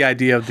like the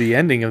idea of the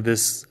ending of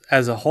this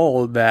as a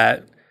whole,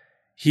 that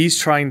he's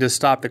trying to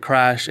stop the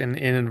crash and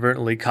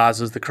inadvertently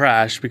causes the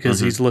crash because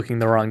he's looking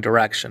the wrong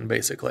direction,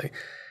 basically.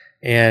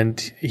 And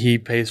he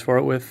pays for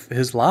it with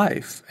his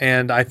life.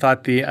 And I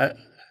thought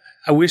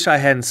I wish I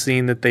hadn't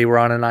seen that they were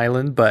on an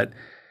island, but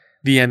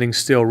the ending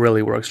still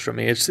really works for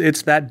me.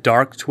 It's that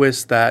dark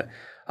twist that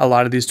a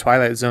lot of these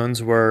Twilight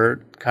Zones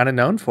were kind of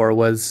known for,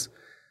 was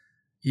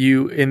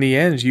in the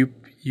end, you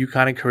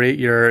kind of create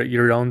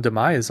your own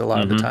demise a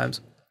lot of the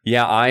times.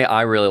 Yeah,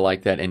 I really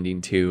like that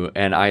ending too.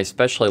 And I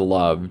especially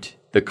loved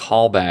the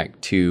callback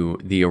to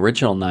the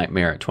original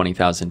Nightmare at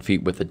 20,000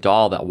 feet with the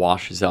doll that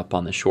washes up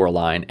on the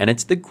shoreline. And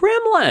it's the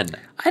gremlin.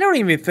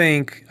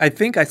 I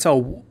think I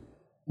saw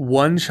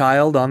one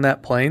child on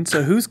that plane.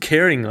 So who's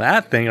carrying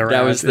that thing around?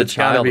 That was the It's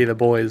child. gotta be the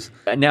boys.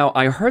 Now,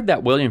 I heard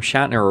that William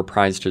Shatner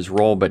reprised his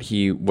role, but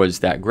he was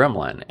that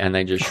gremlin, and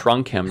they just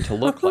shrunk him to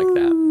look like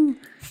that.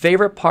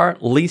 Favorite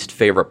part, least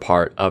favorite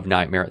part of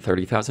Nightmare at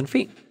 30,000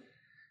 feet?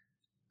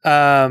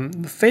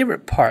 The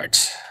favorite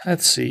part,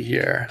 let's see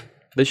here.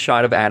 The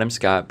shot of Adam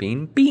Scott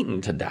being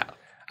beaten to death.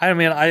 I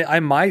mean, I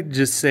might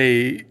just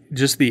say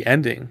just the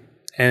ending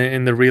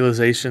and the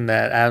realization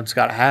that Adam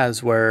Scott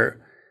has, where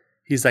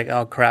he's like,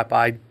 "Oh crap,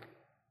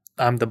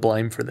 I'm to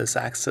blame for this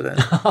accident."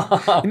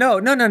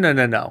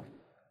 No.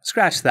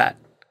 Scratch that.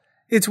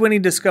 It's when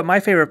he my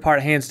favorite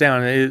part, hands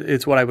down,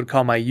 it's what I would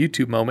call my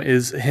YouTube moment,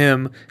 is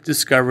him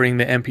discovering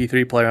the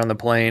MP3 player on the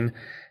plane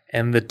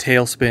and the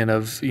tailspin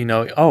of,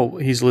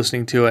 he's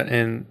listening to it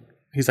and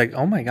he's like,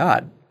 oh my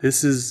God,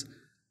 this is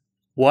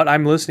what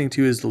I'm listening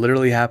to is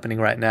literally happening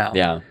right now.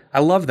 Yeah. I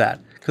love that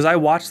because I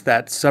watched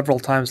that several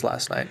times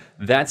last night.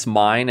 That's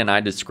mine, and I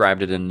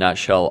described it in a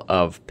nutshell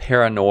of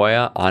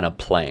paranoia on a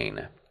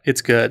plane.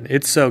 It's good.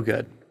 It's so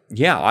good.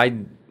 Yeah,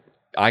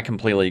 I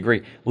completely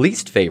agree.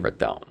 Least favorite,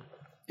 though?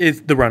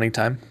 It's the running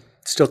time.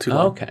 Still too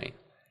long. Okay.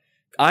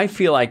 I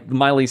feel like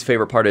my least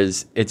favorite part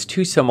is it's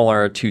too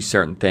similar to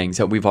certain things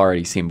that we've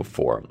already seen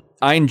before.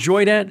 I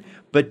enjoyed it,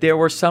 but there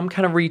were some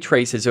kind of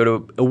retraces.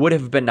 So it would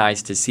have been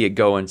nice to see it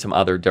go in some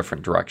other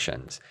different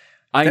directions.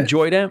 I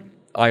enjoyed it.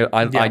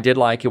 I did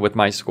like it with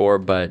my score,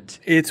 but...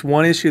 It's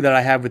one issue that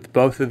I have with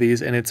both of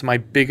these, and it's my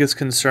biggest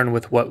concern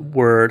with what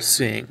we're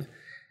seeing,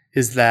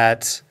 is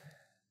that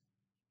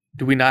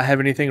do we not have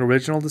anything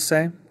original to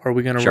say? Or are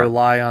we going to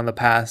rely on the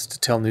past to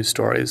tell new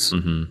stories,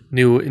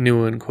 new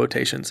in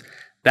quotations?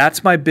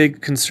 That's my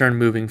big concern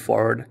moving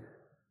forward.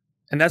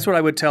 And that's what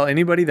I would tell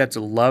anybody that's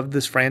loved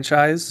this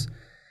franchise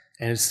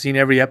and has seen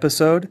every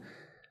episode.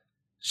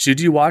 Should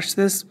you watch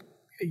this?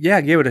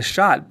 Yeah, give it a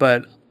shot.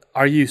 But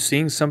are you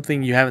seeing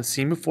something you haven't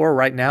seen before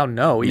right now?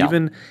 No.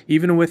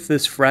 Even with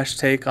this fresh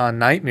take on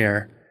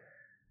Nightmare,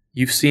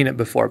 you've seen it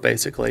before,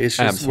 basically. It's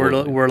just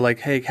we're like,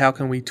 hey, how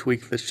can we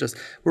tweak this?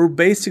 We're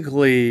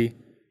basically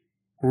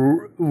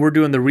we're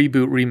doing the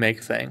reboot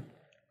remake thing.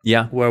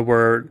 Yeah. Where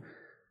we're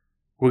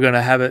going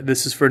to have it.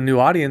 This is for a new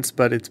audience,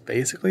 but it's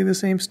basically the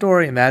same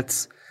story. And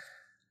that's,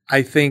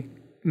 I think,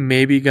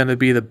 maybe going to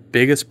be the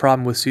biggest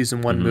problem with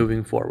season 1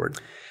 moving forward.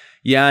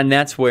 Yeah, and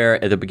that's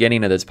where at the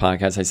beginning of this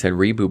podcast I said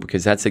reboot,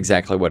 because that's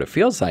exactly what it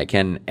feels like.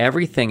 And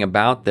everything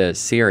about this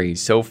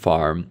series so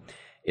far,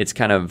 it's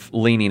kind of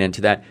leaning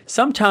into that.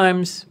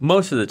 Sometimes,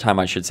 most of the time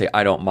I should say,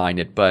 I don't mind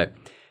it, but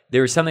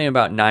there was something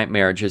about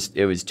Nightmare,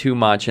 it was too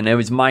much, and it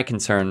was my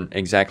concern,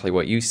 exactly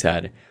what you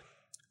said.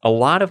 A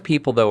lot of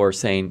people, though, are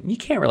saying, you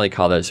can't really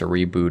call this a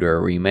reboot or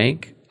a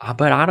remake,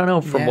 but I don't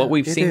know, from what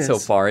we've seen so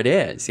far, it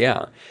is,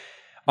 yeah.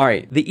 All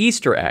right, the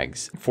Easter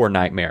eggs for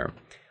Nightmare.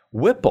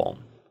 Whipple.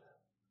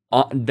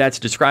 That's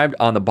described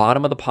on the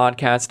bottom of the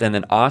podcast and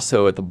then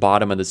also at the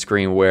bottom of the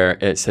screen where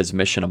it says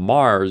Mission to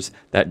Mars,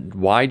 that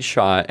wide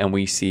shot, and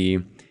we see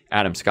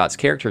Adam Scott's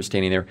character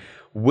standing there.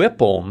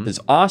 Whipple is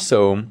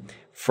also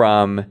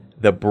from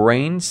the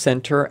Brain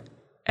Center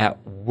at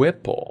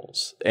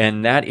Whipple's,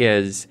 and that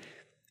is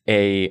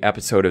a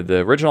episode of the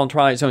original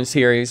Twilight Zone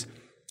series,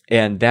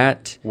 and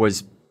that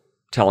was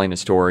telling a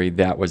story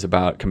that was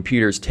about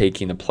computers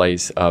taking the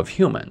place of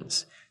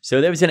humans. So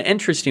there was an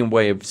interesting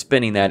way of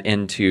spinning that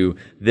into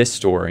this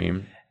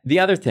story. The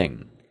other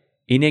thing,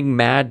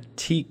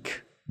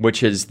 Enigmatique,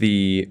 which is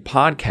the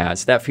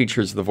podcast, that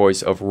features the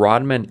voice of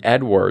Rodman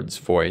Edwards'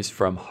 voice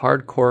from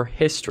Hardcore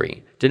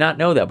History. Did not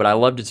know that, but I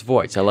loved his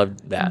voice. I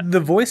loved that. The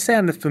voice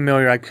sounded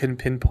familiar. I couldn't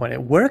pinpoint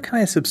it. Where can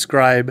I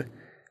subscribe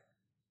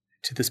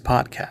to this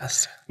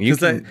podcast?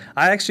 Because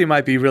I actually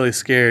might be really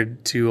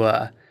scared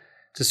to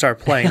start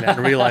playing that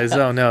and realize,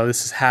 oh no,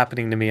 this is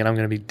happening to me and I'm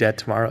going to be dead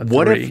tomorrow at 3.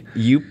 What if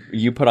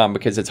you put on,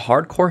 because it's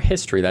Hardcore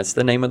History, that's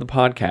the name of the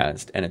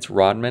podcast, and it's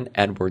Rodman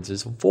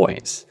Edwards'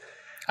 voice.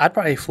 I'd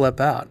probably flip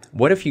out.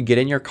 What if you get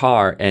in your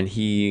car and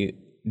he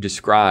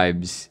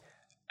describes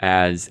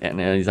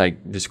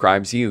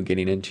describes you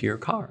getting into your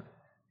car?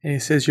 And he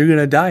says, you're going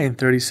to die in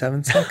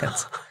 37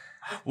 seconds.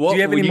 Well, do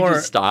you have any more?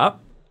 Just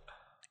stop?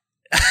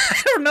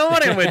 I don't know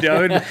what I would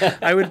do.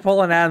 I would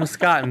pull an Adam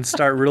Scott and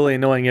start really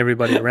annoying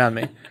everybody around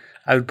me.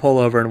 I would pull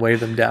over and wave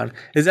them down.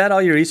 Is that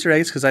all your Easter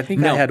eggs? Because I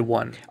think I had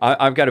one.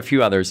 I've got a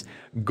few others.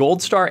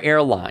 Gold Star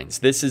Airlines.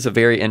 This is a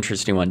very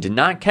interesting one. Did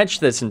not catch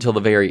this until the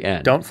very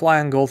end. Don't fly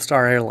on Gold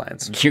Star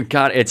Airlines.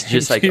 It's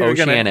just like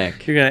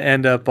oceanic. You're going to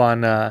end up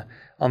on the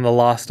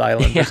Lost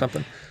Island or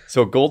something.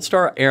 So Gold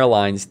Star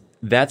Airlines,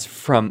 that's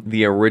from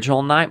the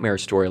original Nightmare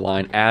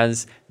storyline,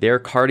 as they're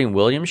carting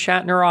William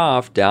Shatner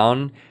off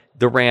down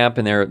the ramp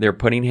and they're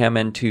putting him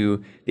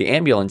into the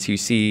ambulance. You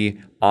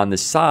see on the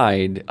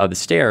side of the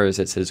stairs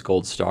it says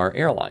Gold Star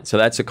Airlines. So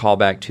that's a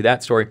callback to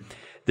that story.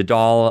 The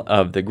doll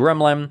of the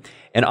gremlin.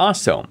 And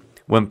also,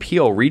 when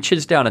Peele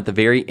reaches down at the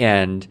very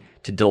end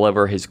to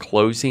deliver his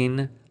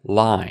closing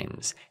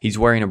lines, he's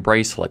wearing a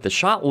bracelet. The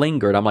shot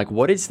lingered. I'm like,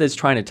 what is this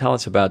trying to tell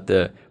us about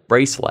the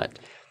bracelet?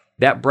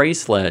 That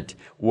bracelet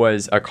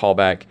was a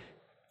callback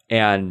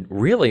and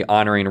really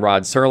honoring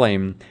Rod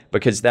Serling,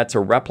 because that's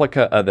a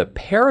replica of the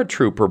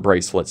paratrooper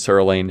bracelet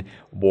Serling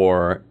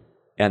wore,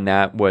 and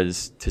that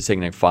was to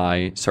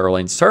signify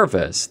Serling's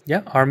service.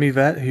 Yeah, Army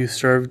vet who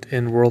served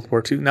in World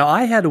War II. Now,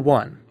 I had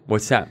one.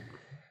 What's that?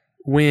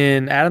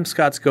 When Adam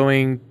Scott's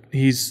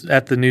he's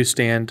at the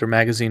newsstand or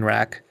magazine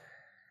rack,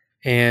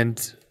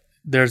 and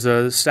there's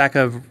a stack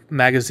of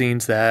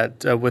magazines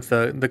that with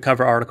the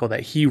cover article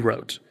that he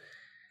wrote.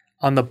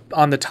 On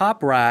the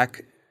top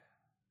rack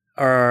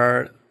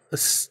are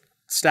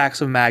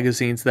stacks of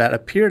magazines that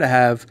appear to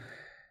have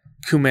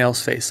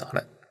Kumail's face on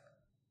it.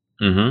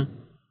 Mm-hmm.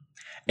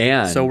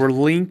 And So we're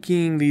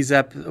linking these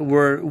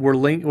we're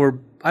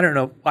I don't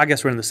know, I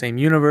guess we're in the same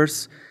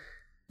universe.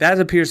 That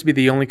appears to be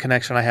the only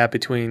connection I have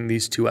between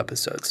these two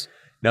episodes.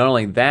 not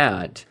only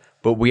that,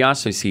 but we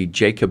also see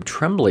Jacob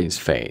Tremblay's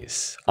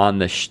face on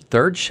the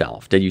third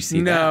shelf. Did you see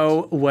that?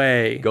 No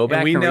way. Go back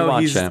and we and know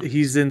rewatch it.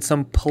 he's in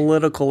some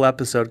political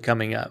episode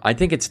coming up. I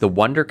think it's the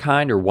Wonder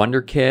Kind or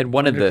Wonder Kid.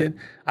 One of the.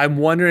 I'm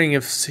wondering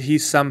if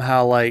he's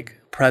somehow like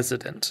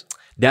president.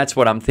 That's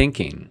what I'm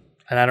thinking.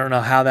 And I don't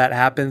know how that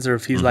happens or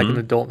if he's like an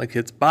adult in a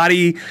kid's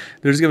body.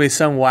 There's going to be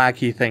some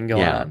wacky thing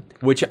going on.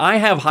 Which I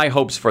have high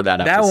hopes for that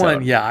That episode.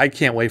 one, yeah, I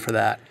can't wait for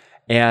that.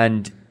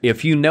 And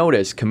if you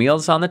notice,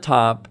 Camille's on the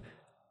top.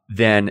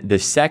 Then the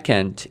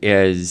second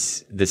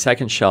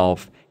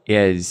shelf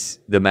is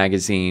the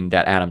magazine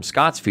that Adam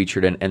Scott's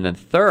featured in. And the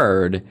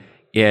third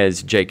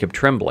is Jacob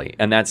Tremblay.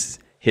 And that's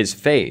his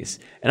face.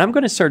 And I'm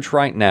going to search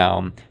right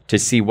now to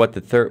see what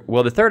the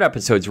third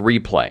episode's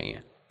replay.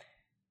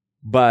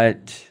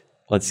 But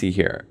let's see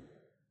here.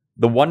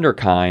 The Wonder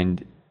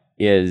Kind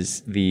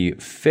is the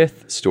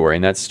fifth story,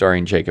 and that's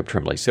starring Jacob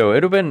Tremblay. So it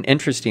would have been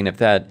interesting if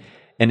that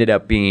ended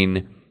up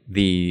being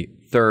the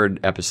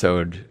third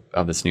episode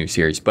of this new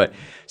series. But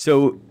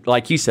so,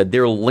 like you said,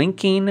 they're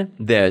linking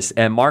this,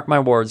 and mark my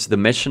words, the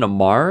mission of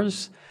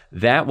Mars,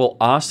 that will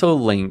also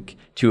link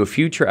to a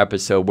future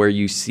episode where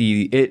you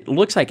see, it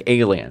looks like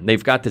Alien.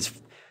 They've got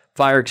this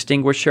fire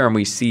extinguisher, and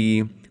we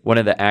see one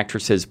of the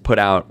actresses put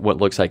out what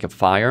looks like a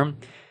fire.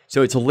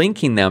 So it's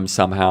linking them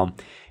somehow.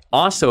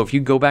 Also, if you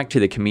go back to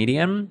the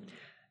comedian,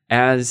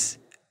 as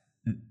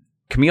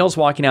Camille's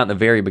walking out in the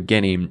very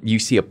beginning, you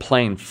see a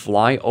plane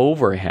fly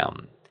over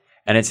him,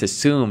 and it's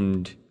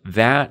assumed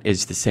that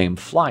is the same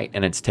flight,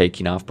 and it's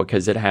taking off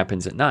because it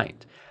happens at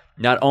night.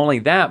 Not only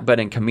that,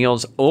 but in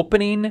Camille's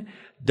opening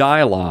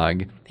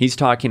dialogue, he's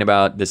talking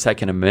about the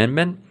Second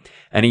Amendment,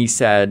 and he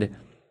said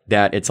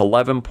that it's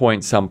 11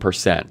 point some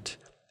percent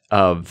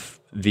of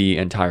the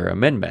entire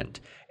amendment.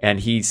 And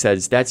he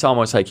says that's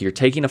almost like you're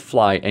taking a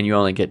flight and you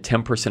only get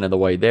 10% of the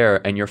way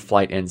there, and your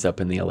flight ends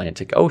up in the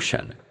Atlantic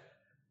Ocean.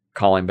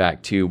 Calling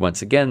back to,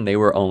 once again, they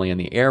were only in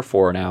the air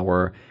for an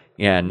hour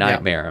and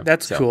Nightmare. Yeah,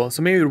 that's cool.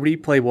 So maybe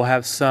Replay will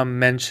have some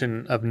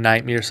mention of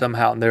Nightmare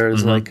somehow, and there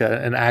is like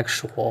an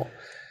actual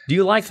Do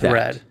you like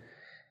thread. that?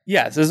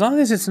 Yes, as long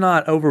as it's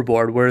not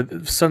overboard where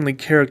suddenly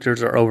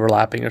characters are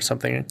overlapping or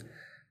something.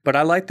 But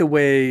I like the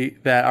way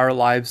that our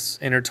lives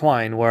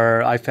intertwine,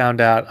 where I found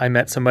out I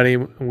met somebody,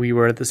 we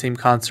were at the same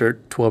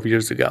concert 12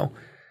 years ago.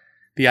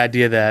 The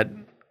idea that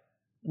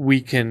we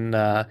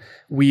can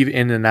weave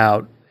in and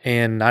out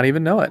and not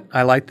even know it.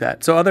 I like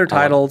that. So other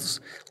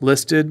titles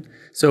listed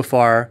so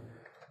far: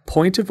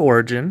 Point of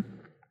Origin,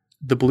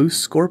 The Blue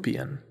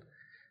Scorpion,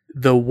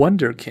 The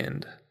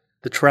Wonderkind,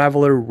 The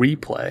Traveler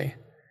Replay.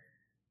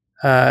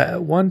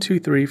 1, 2,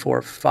 3,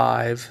 4,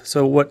 5.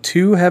 So what,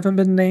 2 haven't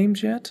been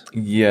named yet?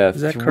 Yeah,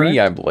 Is that 3, correct?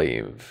 I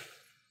believe.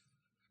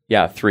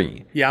 Yeah,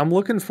 3. Yeah, I'm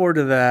looking forward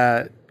to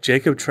that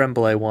Jacob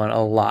Tremblay one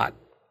a lot.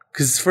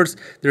 Because first,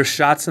 there's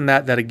shots in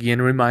that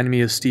again remind me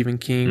of Stephen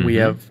King. We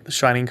have the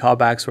Shining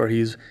callbacks where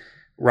he's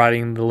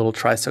riding the little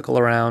tricycle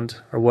around,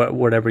 or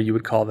whatever you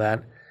would call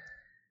that.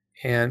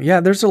 And yeah,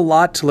 there's a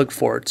lot to look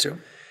forward to,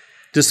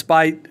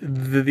 despite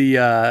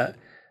the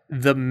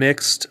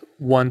mixed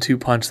 1-2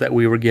 punch that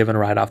we were given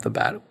right off the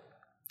bat.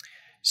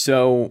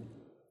 So,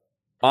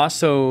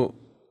 also,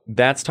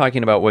 that's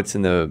talking about what's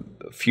in the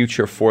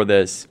future for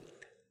this.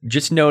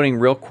 Just noting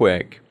real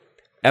quick,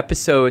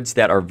 episodes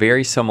that are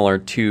very similar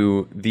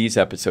to these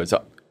episodes.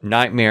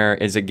 Nightmare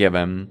is a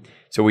given,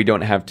 so we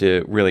don't have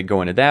to really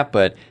go into that.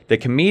 But The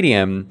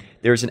Comedian,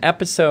 there's an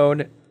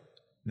episode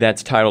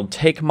that's titled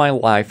Take My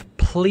Life,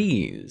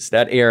 Please.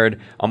 That aired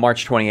on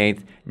March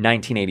 28th,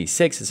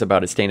 1986. It's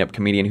about a stand-up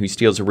comedian who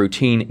steals a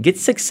routine,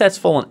 gets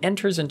successful, and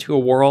enters into a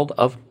world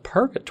of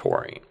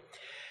purgatory.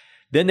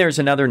 Then there's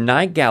another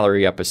Night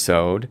Gallery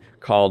episode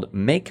called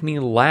Make Me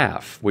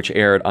Laugh, which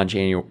aired on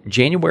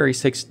January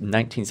 6th,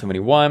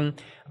 1971,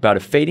 about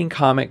a fading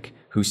comic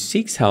who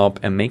seeks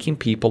help in making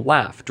people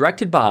laugh.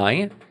 Directed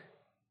by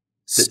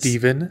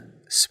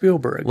Steven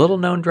Spielberg.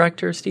 little-known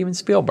director Steven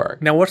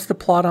Spielberg. Now, what's the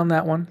plot on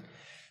that one?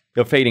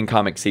 The fading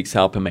comic seeks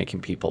help in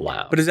making people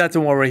laugh. But is that the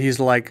one where he's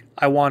like,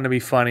 I want to be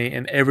funny,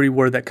 and every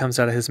word that comes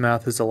out of his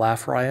mouth is a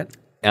laugh riot?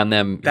 And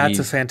then That's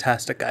a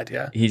fantastic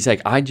idea. he's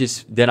like, I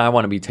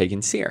want to be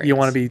taken serious. You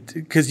want to be,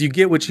 because you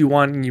get what you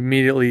want and you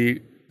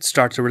immediately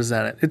start to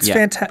resent it. It's Yeah.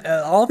 fantastic.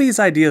 All these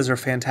ideas are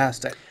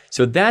fantastic.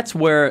 So that's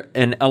where,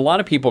 and a lot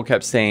of people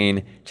kept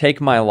saying,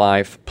 take my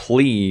life,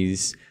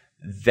 please.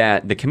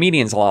 That The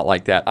Comedian's a lot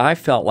like that. I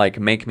felt like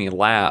Make Me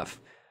Laugh,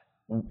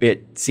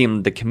 it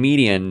seemed The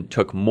Comedian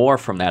took more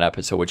from that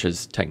episode, which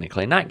is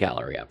technically a Night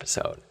Gallery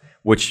episode,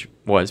 which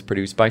was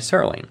produced by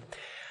Serling.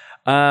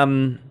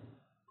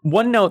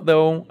 One note,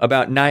 though,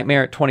 about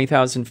Nightmare at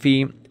 20,000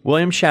 Feet.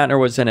 William Shatner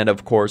was in it,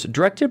 of course,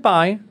 directed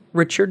by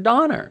Richard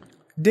Donner.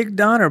 Dick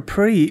Donner,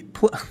 please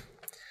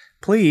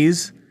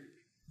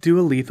do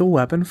a Lethal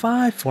Weapon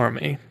 5 for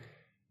me.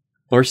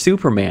 Or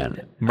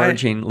Superman,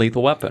 merging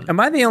Lethal Weapon. Am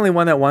I the only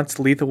one that wants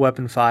Lethal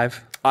Weapon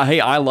 5?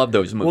 Hey, I love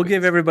those movies. We'll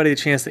give everybody a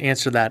chance to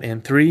answer that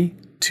in 3,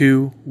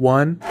 2,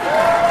 1. All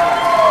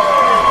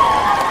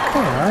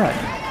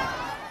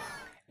right.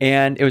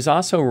 And it was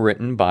also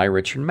written by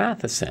Richard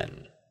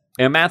Matheson.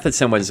 And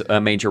Matheson was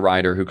a major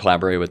writer who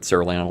collaborated with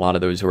Serling on a lot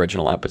of those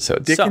original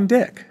episodes. Dick and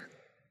Dick.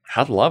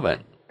 I'd love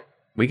it.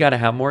 We got to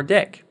have more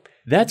Dick.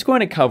 That's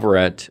going to cover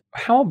it.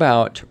 How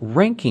about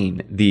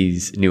ranking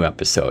these new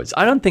episodes?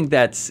 I don't think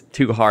that's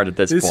too hard at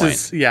this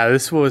point.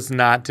 This was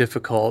not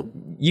difficult.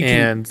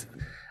 These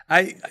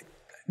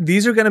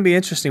are going to be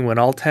interesting when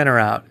all 10 are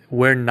out,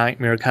 where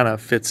Nightmare kind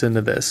of fits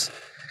into this.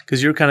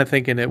 Because you're kind of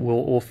thinking it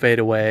will fade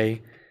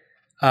away.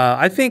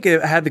 I think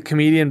had the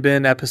Comedian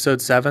been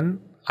episode 7,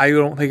 I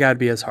don't think I'd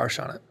be as harsh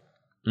on it.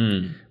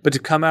 But to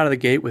come out of the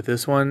gate with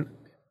this one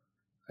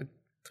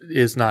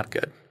is not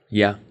good.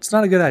 Yeah. It's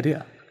not a good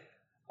idea.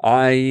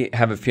 I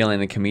have a feeling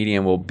the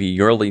Comedian will be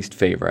your least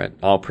favorite.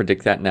 I'll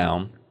predict that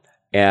now.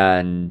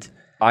 And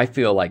I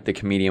feel like the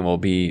Comedian will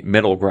be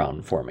middle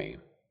ground for me.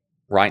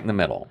 Right in the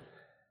middle.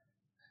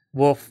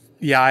 Well,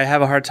 yeah, I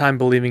have a hard time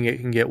believing it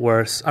can get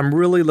worse. I'm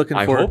really looking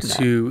forward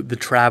to The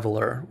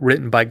Traveler,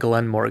 written by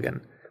Glenn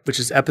Morgan, which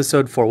is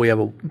episode 4. We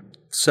have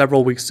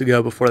several weeks to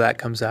go before that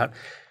comes out.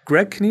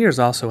 Greg Kinnear is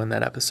also in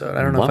that episode.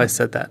 I don't know if I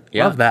said that.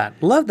 Yeah. Love that.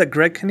 Love that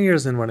Greg Kinnear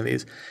is in one of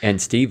these.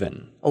 And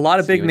Steven. A lot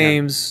of big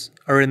names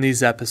are in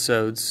these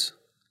episodes.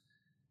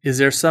 Is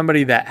there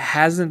somebody that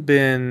hasn't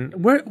been?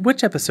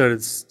 Which episode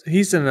is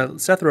he's in?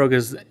 Seth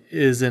Rogen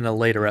is in a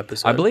later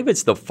episode. I believe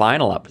it's the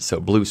final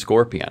episode, Blue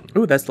Scorpion.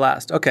 Ooh, that's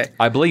last. Okay.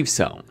 I believe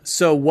so.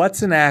 So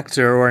what's an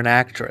actor or an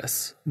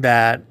actress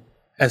that,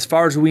 as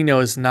far as we know,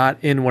 is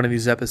not in one of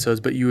these episodes,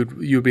 but you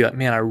would be like,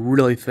 man, I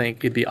really think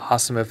it'd be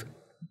awesome if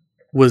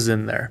was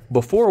in there.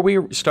 Before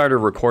we started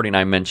recording,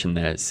 I mentioned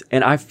this,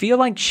 and I feel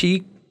like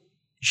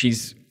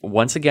she's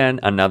once again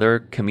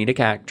another comedic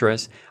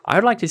actress. I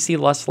would like to see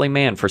Leslie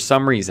Mann for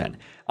some reason.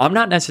 I'm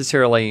not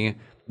necessarily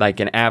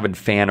like an avid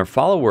fan or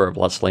follower of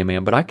Leslie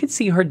Mann, but I could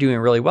see her doing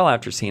really well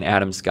after seeing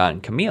Adam Scott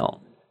and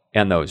Camille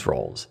in those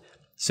roles.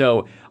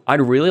 So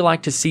I'd really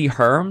like to see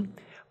her,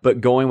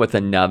 but going with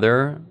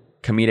another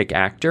comedic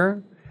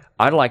actor,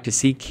 I'd like to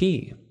see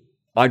Key.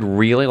 I'd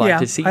really like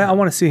to see him. I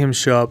want to see him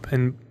show up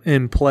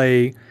and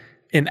play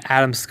an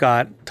Adam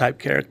Scott type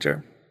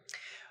character.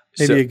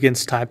 Maybe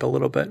against type a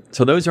little bit.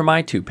 So those are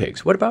my 2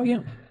 picks. What about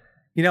you?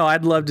 You know,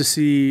 I'd love to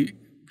see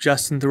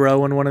Justin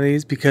Theroux in one of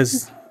these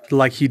because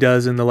like he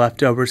does in The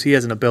Leftovers, he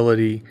has an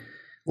ability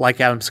like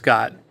Adam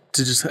Scott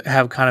to just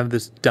have kind of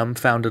this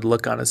dumbfounded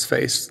look on his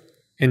face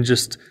and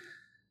just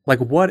like,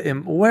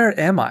 where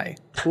am I?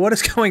 What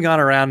is going on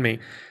around me?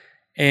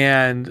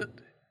 And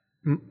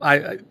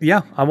I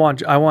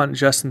want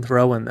Justin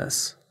Theroux in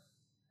this.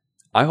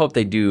 I hope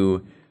they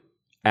do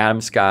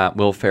Adam Scott,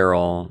 Will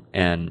Ferrell,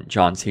 and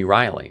John C.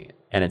 Reilly.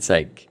 And it's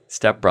like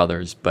Step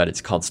Brothers, but it's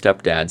called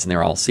Stepdads, and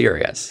they're all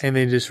serious. And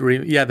they just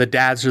the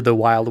dads are the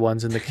wild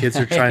ones, and the kids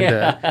are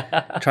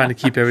trying to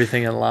keep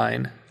everything in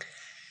line.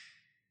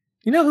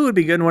 You know who would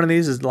be good in one of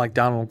these is like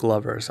Donald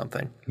Glover or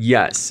something.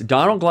 Yes,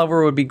 Donald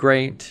Glover would be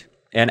great.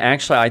 And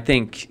actually, I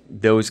think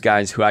those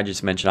guys who I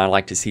just mentioned, I'd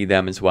like to see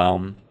them as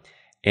well.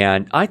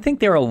 And I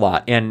think there are a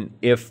lot. And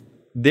if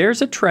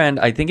there's a trend,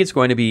 I think it's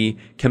going to be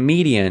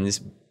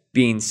comedians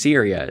being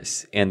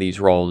serious in these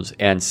roles.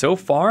 And so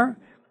far,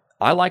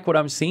 I like what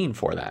I'm seeing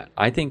for that.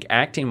 I think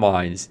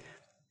acting-wise,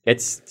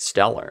 it's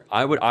stellar.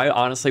 I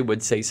honestly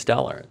would say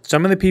stellar.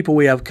 Some of the people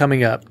we have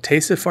coming up,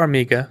 Taissa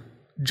Farmiga,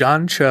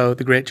 John Cho,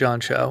 the great John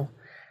Cho,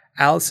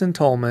 Allison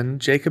Tolman,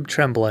 Jacob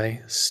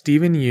Tremblay,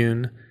 Stephen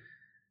Yeun,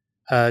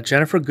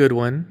 Jennifer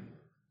Goodwin,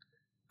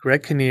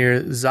 Greg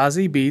Kinnear,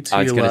 Zazie Beetz,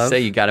 I was going to say,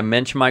 you got to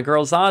mention my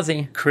girl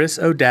Zazie. Chris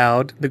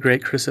O'Dowd, the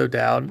great Chris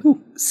O'Dowd,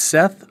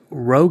 Seth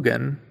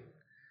Rogen.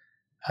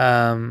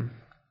 I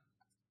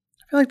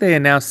feel like they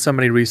announced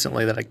somebody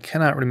recently that I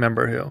cannot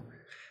remember who.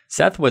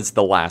 Seth was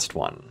the last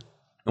one,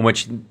 in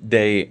which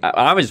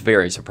I was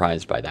very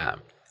surprised by that.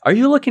 Are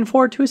you looking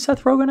forward to a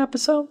Seth Rogen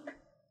episode?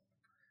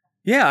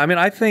 Yeah, I mean,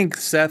 I think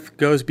Seth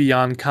goes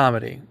beyond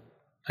comedy.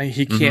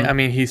 He can't, I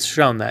mean, he's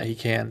shown that he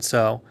can.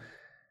 So,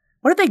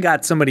 what if they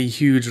got somebody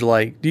huge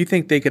like, do you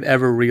think they could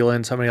ever reel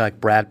in somebody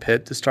like Brad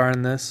Pitt to star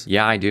in this?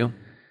 Yeah, I do.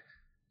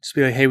 Just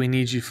be like, hey, we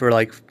need you for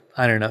like,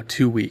 I don't know,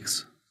 2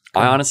 weeks.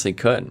 I honestly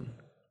could.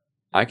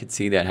 I could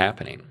see that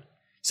happening.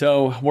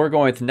 So we're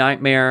going with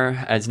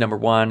Nightmare as number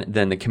 1,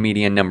 then The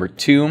Comedian number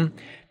 2.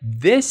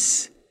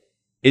 This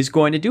is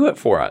going to do it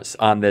for us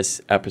on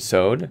this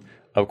episode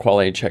of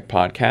Quality Check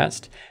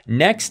Podcast.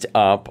 Next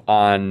up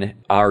on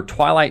our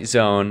Twilight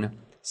Zone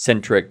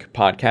centric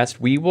podcast,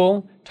 we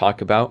will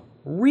talk about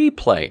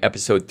Replay,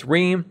 episode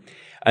 3.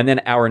 And then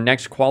our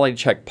next Quality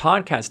Check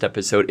Podcast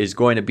episode is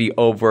going to be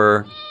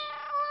over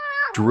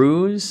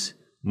Drew's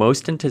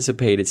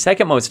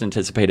second most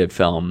anticipated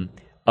film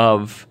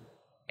of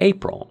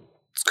April.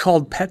 It's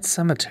called Pet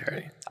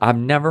Sematary. I've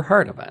never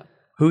heard of it.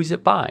 Who's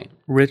it by?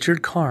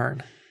 Richard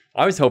Karn.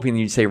 I was hoping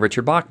you'd say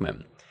Richard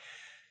Bachman.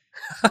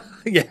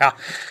 Yeah.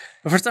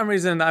 For some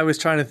reason, I was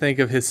trying to think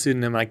of his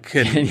pseudonym. I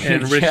couldn't. And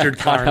Yeah, Richard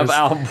thought of Karn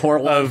Al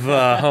Borland.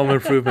 of Home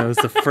Improvement was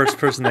the first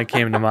person that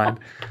came to mind.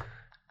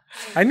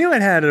 I knew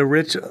it had a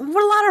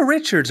lot of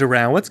Richards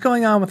around. What's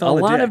going on with all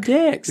the A lot dick? of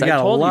dicks. We I got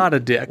a told you. lot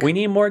of dick. We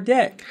need more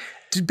dick.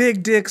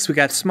 Big dicks. We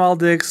got small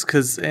dicks.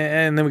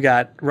 And then we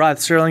got Rod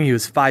Serling. He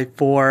was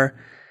 5'4".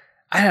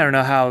 I don't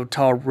know how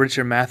tall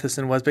Richard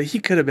Matheson was, but he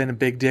could have been a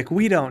big dick.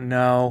 We don't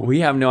know. We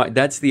have no.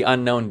 That's the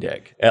unknown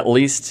dick. At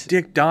least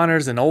Dick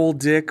Donner's an old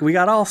dick. We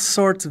got all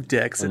sorts of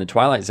dicks. in the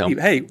Twilight Zone.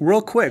 Hey,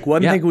 real quick,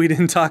 one Yeah. thing we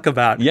didn't talk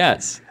about.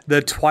 Yes.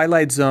 The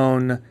Twilight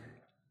Zone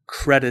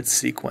credit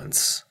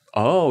sequence.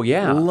 Oh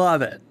yeah.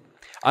 Love it.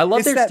 I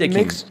love their that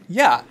sticking.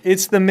 Yeah,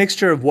 it's the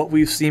mixture of what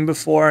we've seen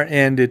before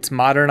and it's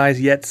modernized,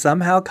 yet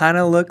somehow kind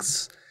of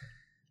looks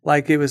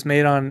like it was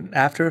made on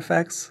After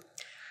Effects.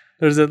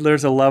 There's a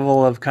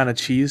level of kind of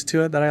cheese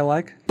to it that I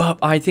like. But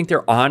I think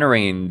they're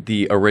honoring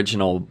the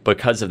original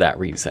because of that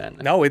reason.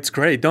 No, it's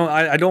great.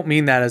 I don't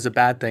mean that as a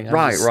bad thing.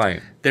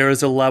 Right. There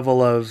is a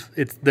level of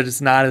that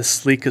it's not as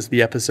sleek as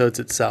the episodes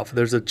itself.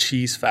 There's a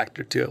cheese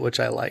factor to it, which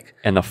I like.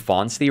 And the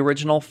font's the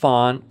original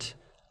font.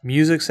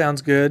 Music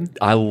sounds good.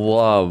 I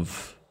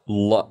love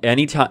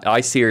anytime.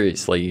 I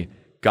seriously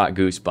got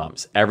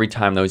goosebumps every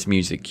time those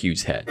music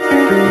cues hit.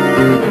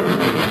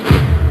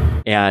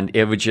 And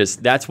it would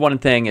that's one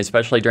thing,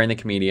 especially during the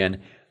comedian,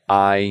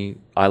 I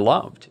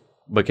loved.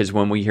 Because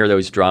when we hear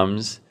those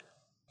drums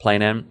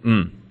playing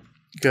in,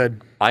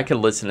 Good. I could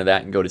listen to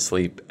that and go to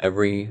sleep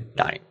every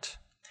night.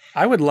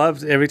 I would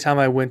love every time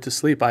I went to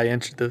sleep, I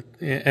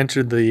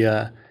entered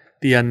the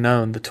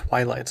unknown, the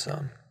Twilight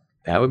Zone.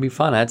 That would be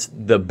fun. That's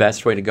the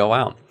best way to go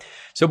out.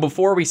 So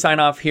before we sign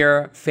off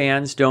here,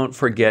 fans, don't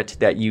forget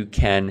that you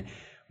can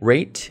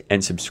rate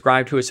and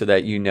subscribe to us so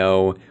that you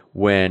know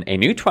when a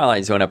new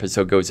Twilight Zone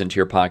episode goes into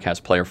your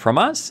podcast player from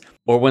us,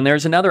 or when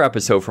there's another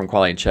episode from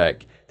Quality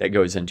Check that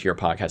goes into your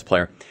podcast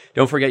player.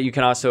 Don't forget, you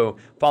can also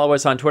follow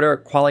us on Twitter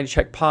at Quality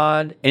Check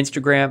Pod,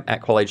 Instagram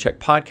at Quality Check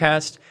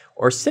Podcast,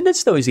 or send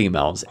us those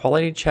emails,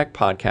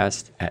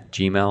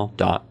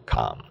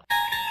 qualitycheckpodcast@gmail.com.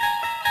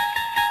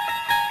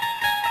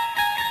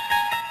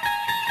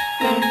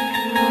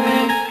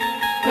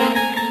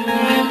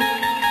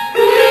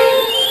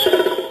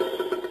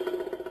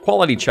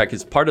 Quality Check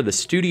is part of the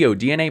Studio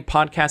DNA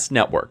Podcast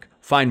Network.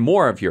 Find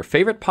more of your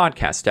favorite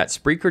podcasts at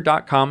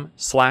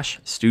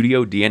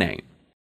Spreaker.com/StudioDNA.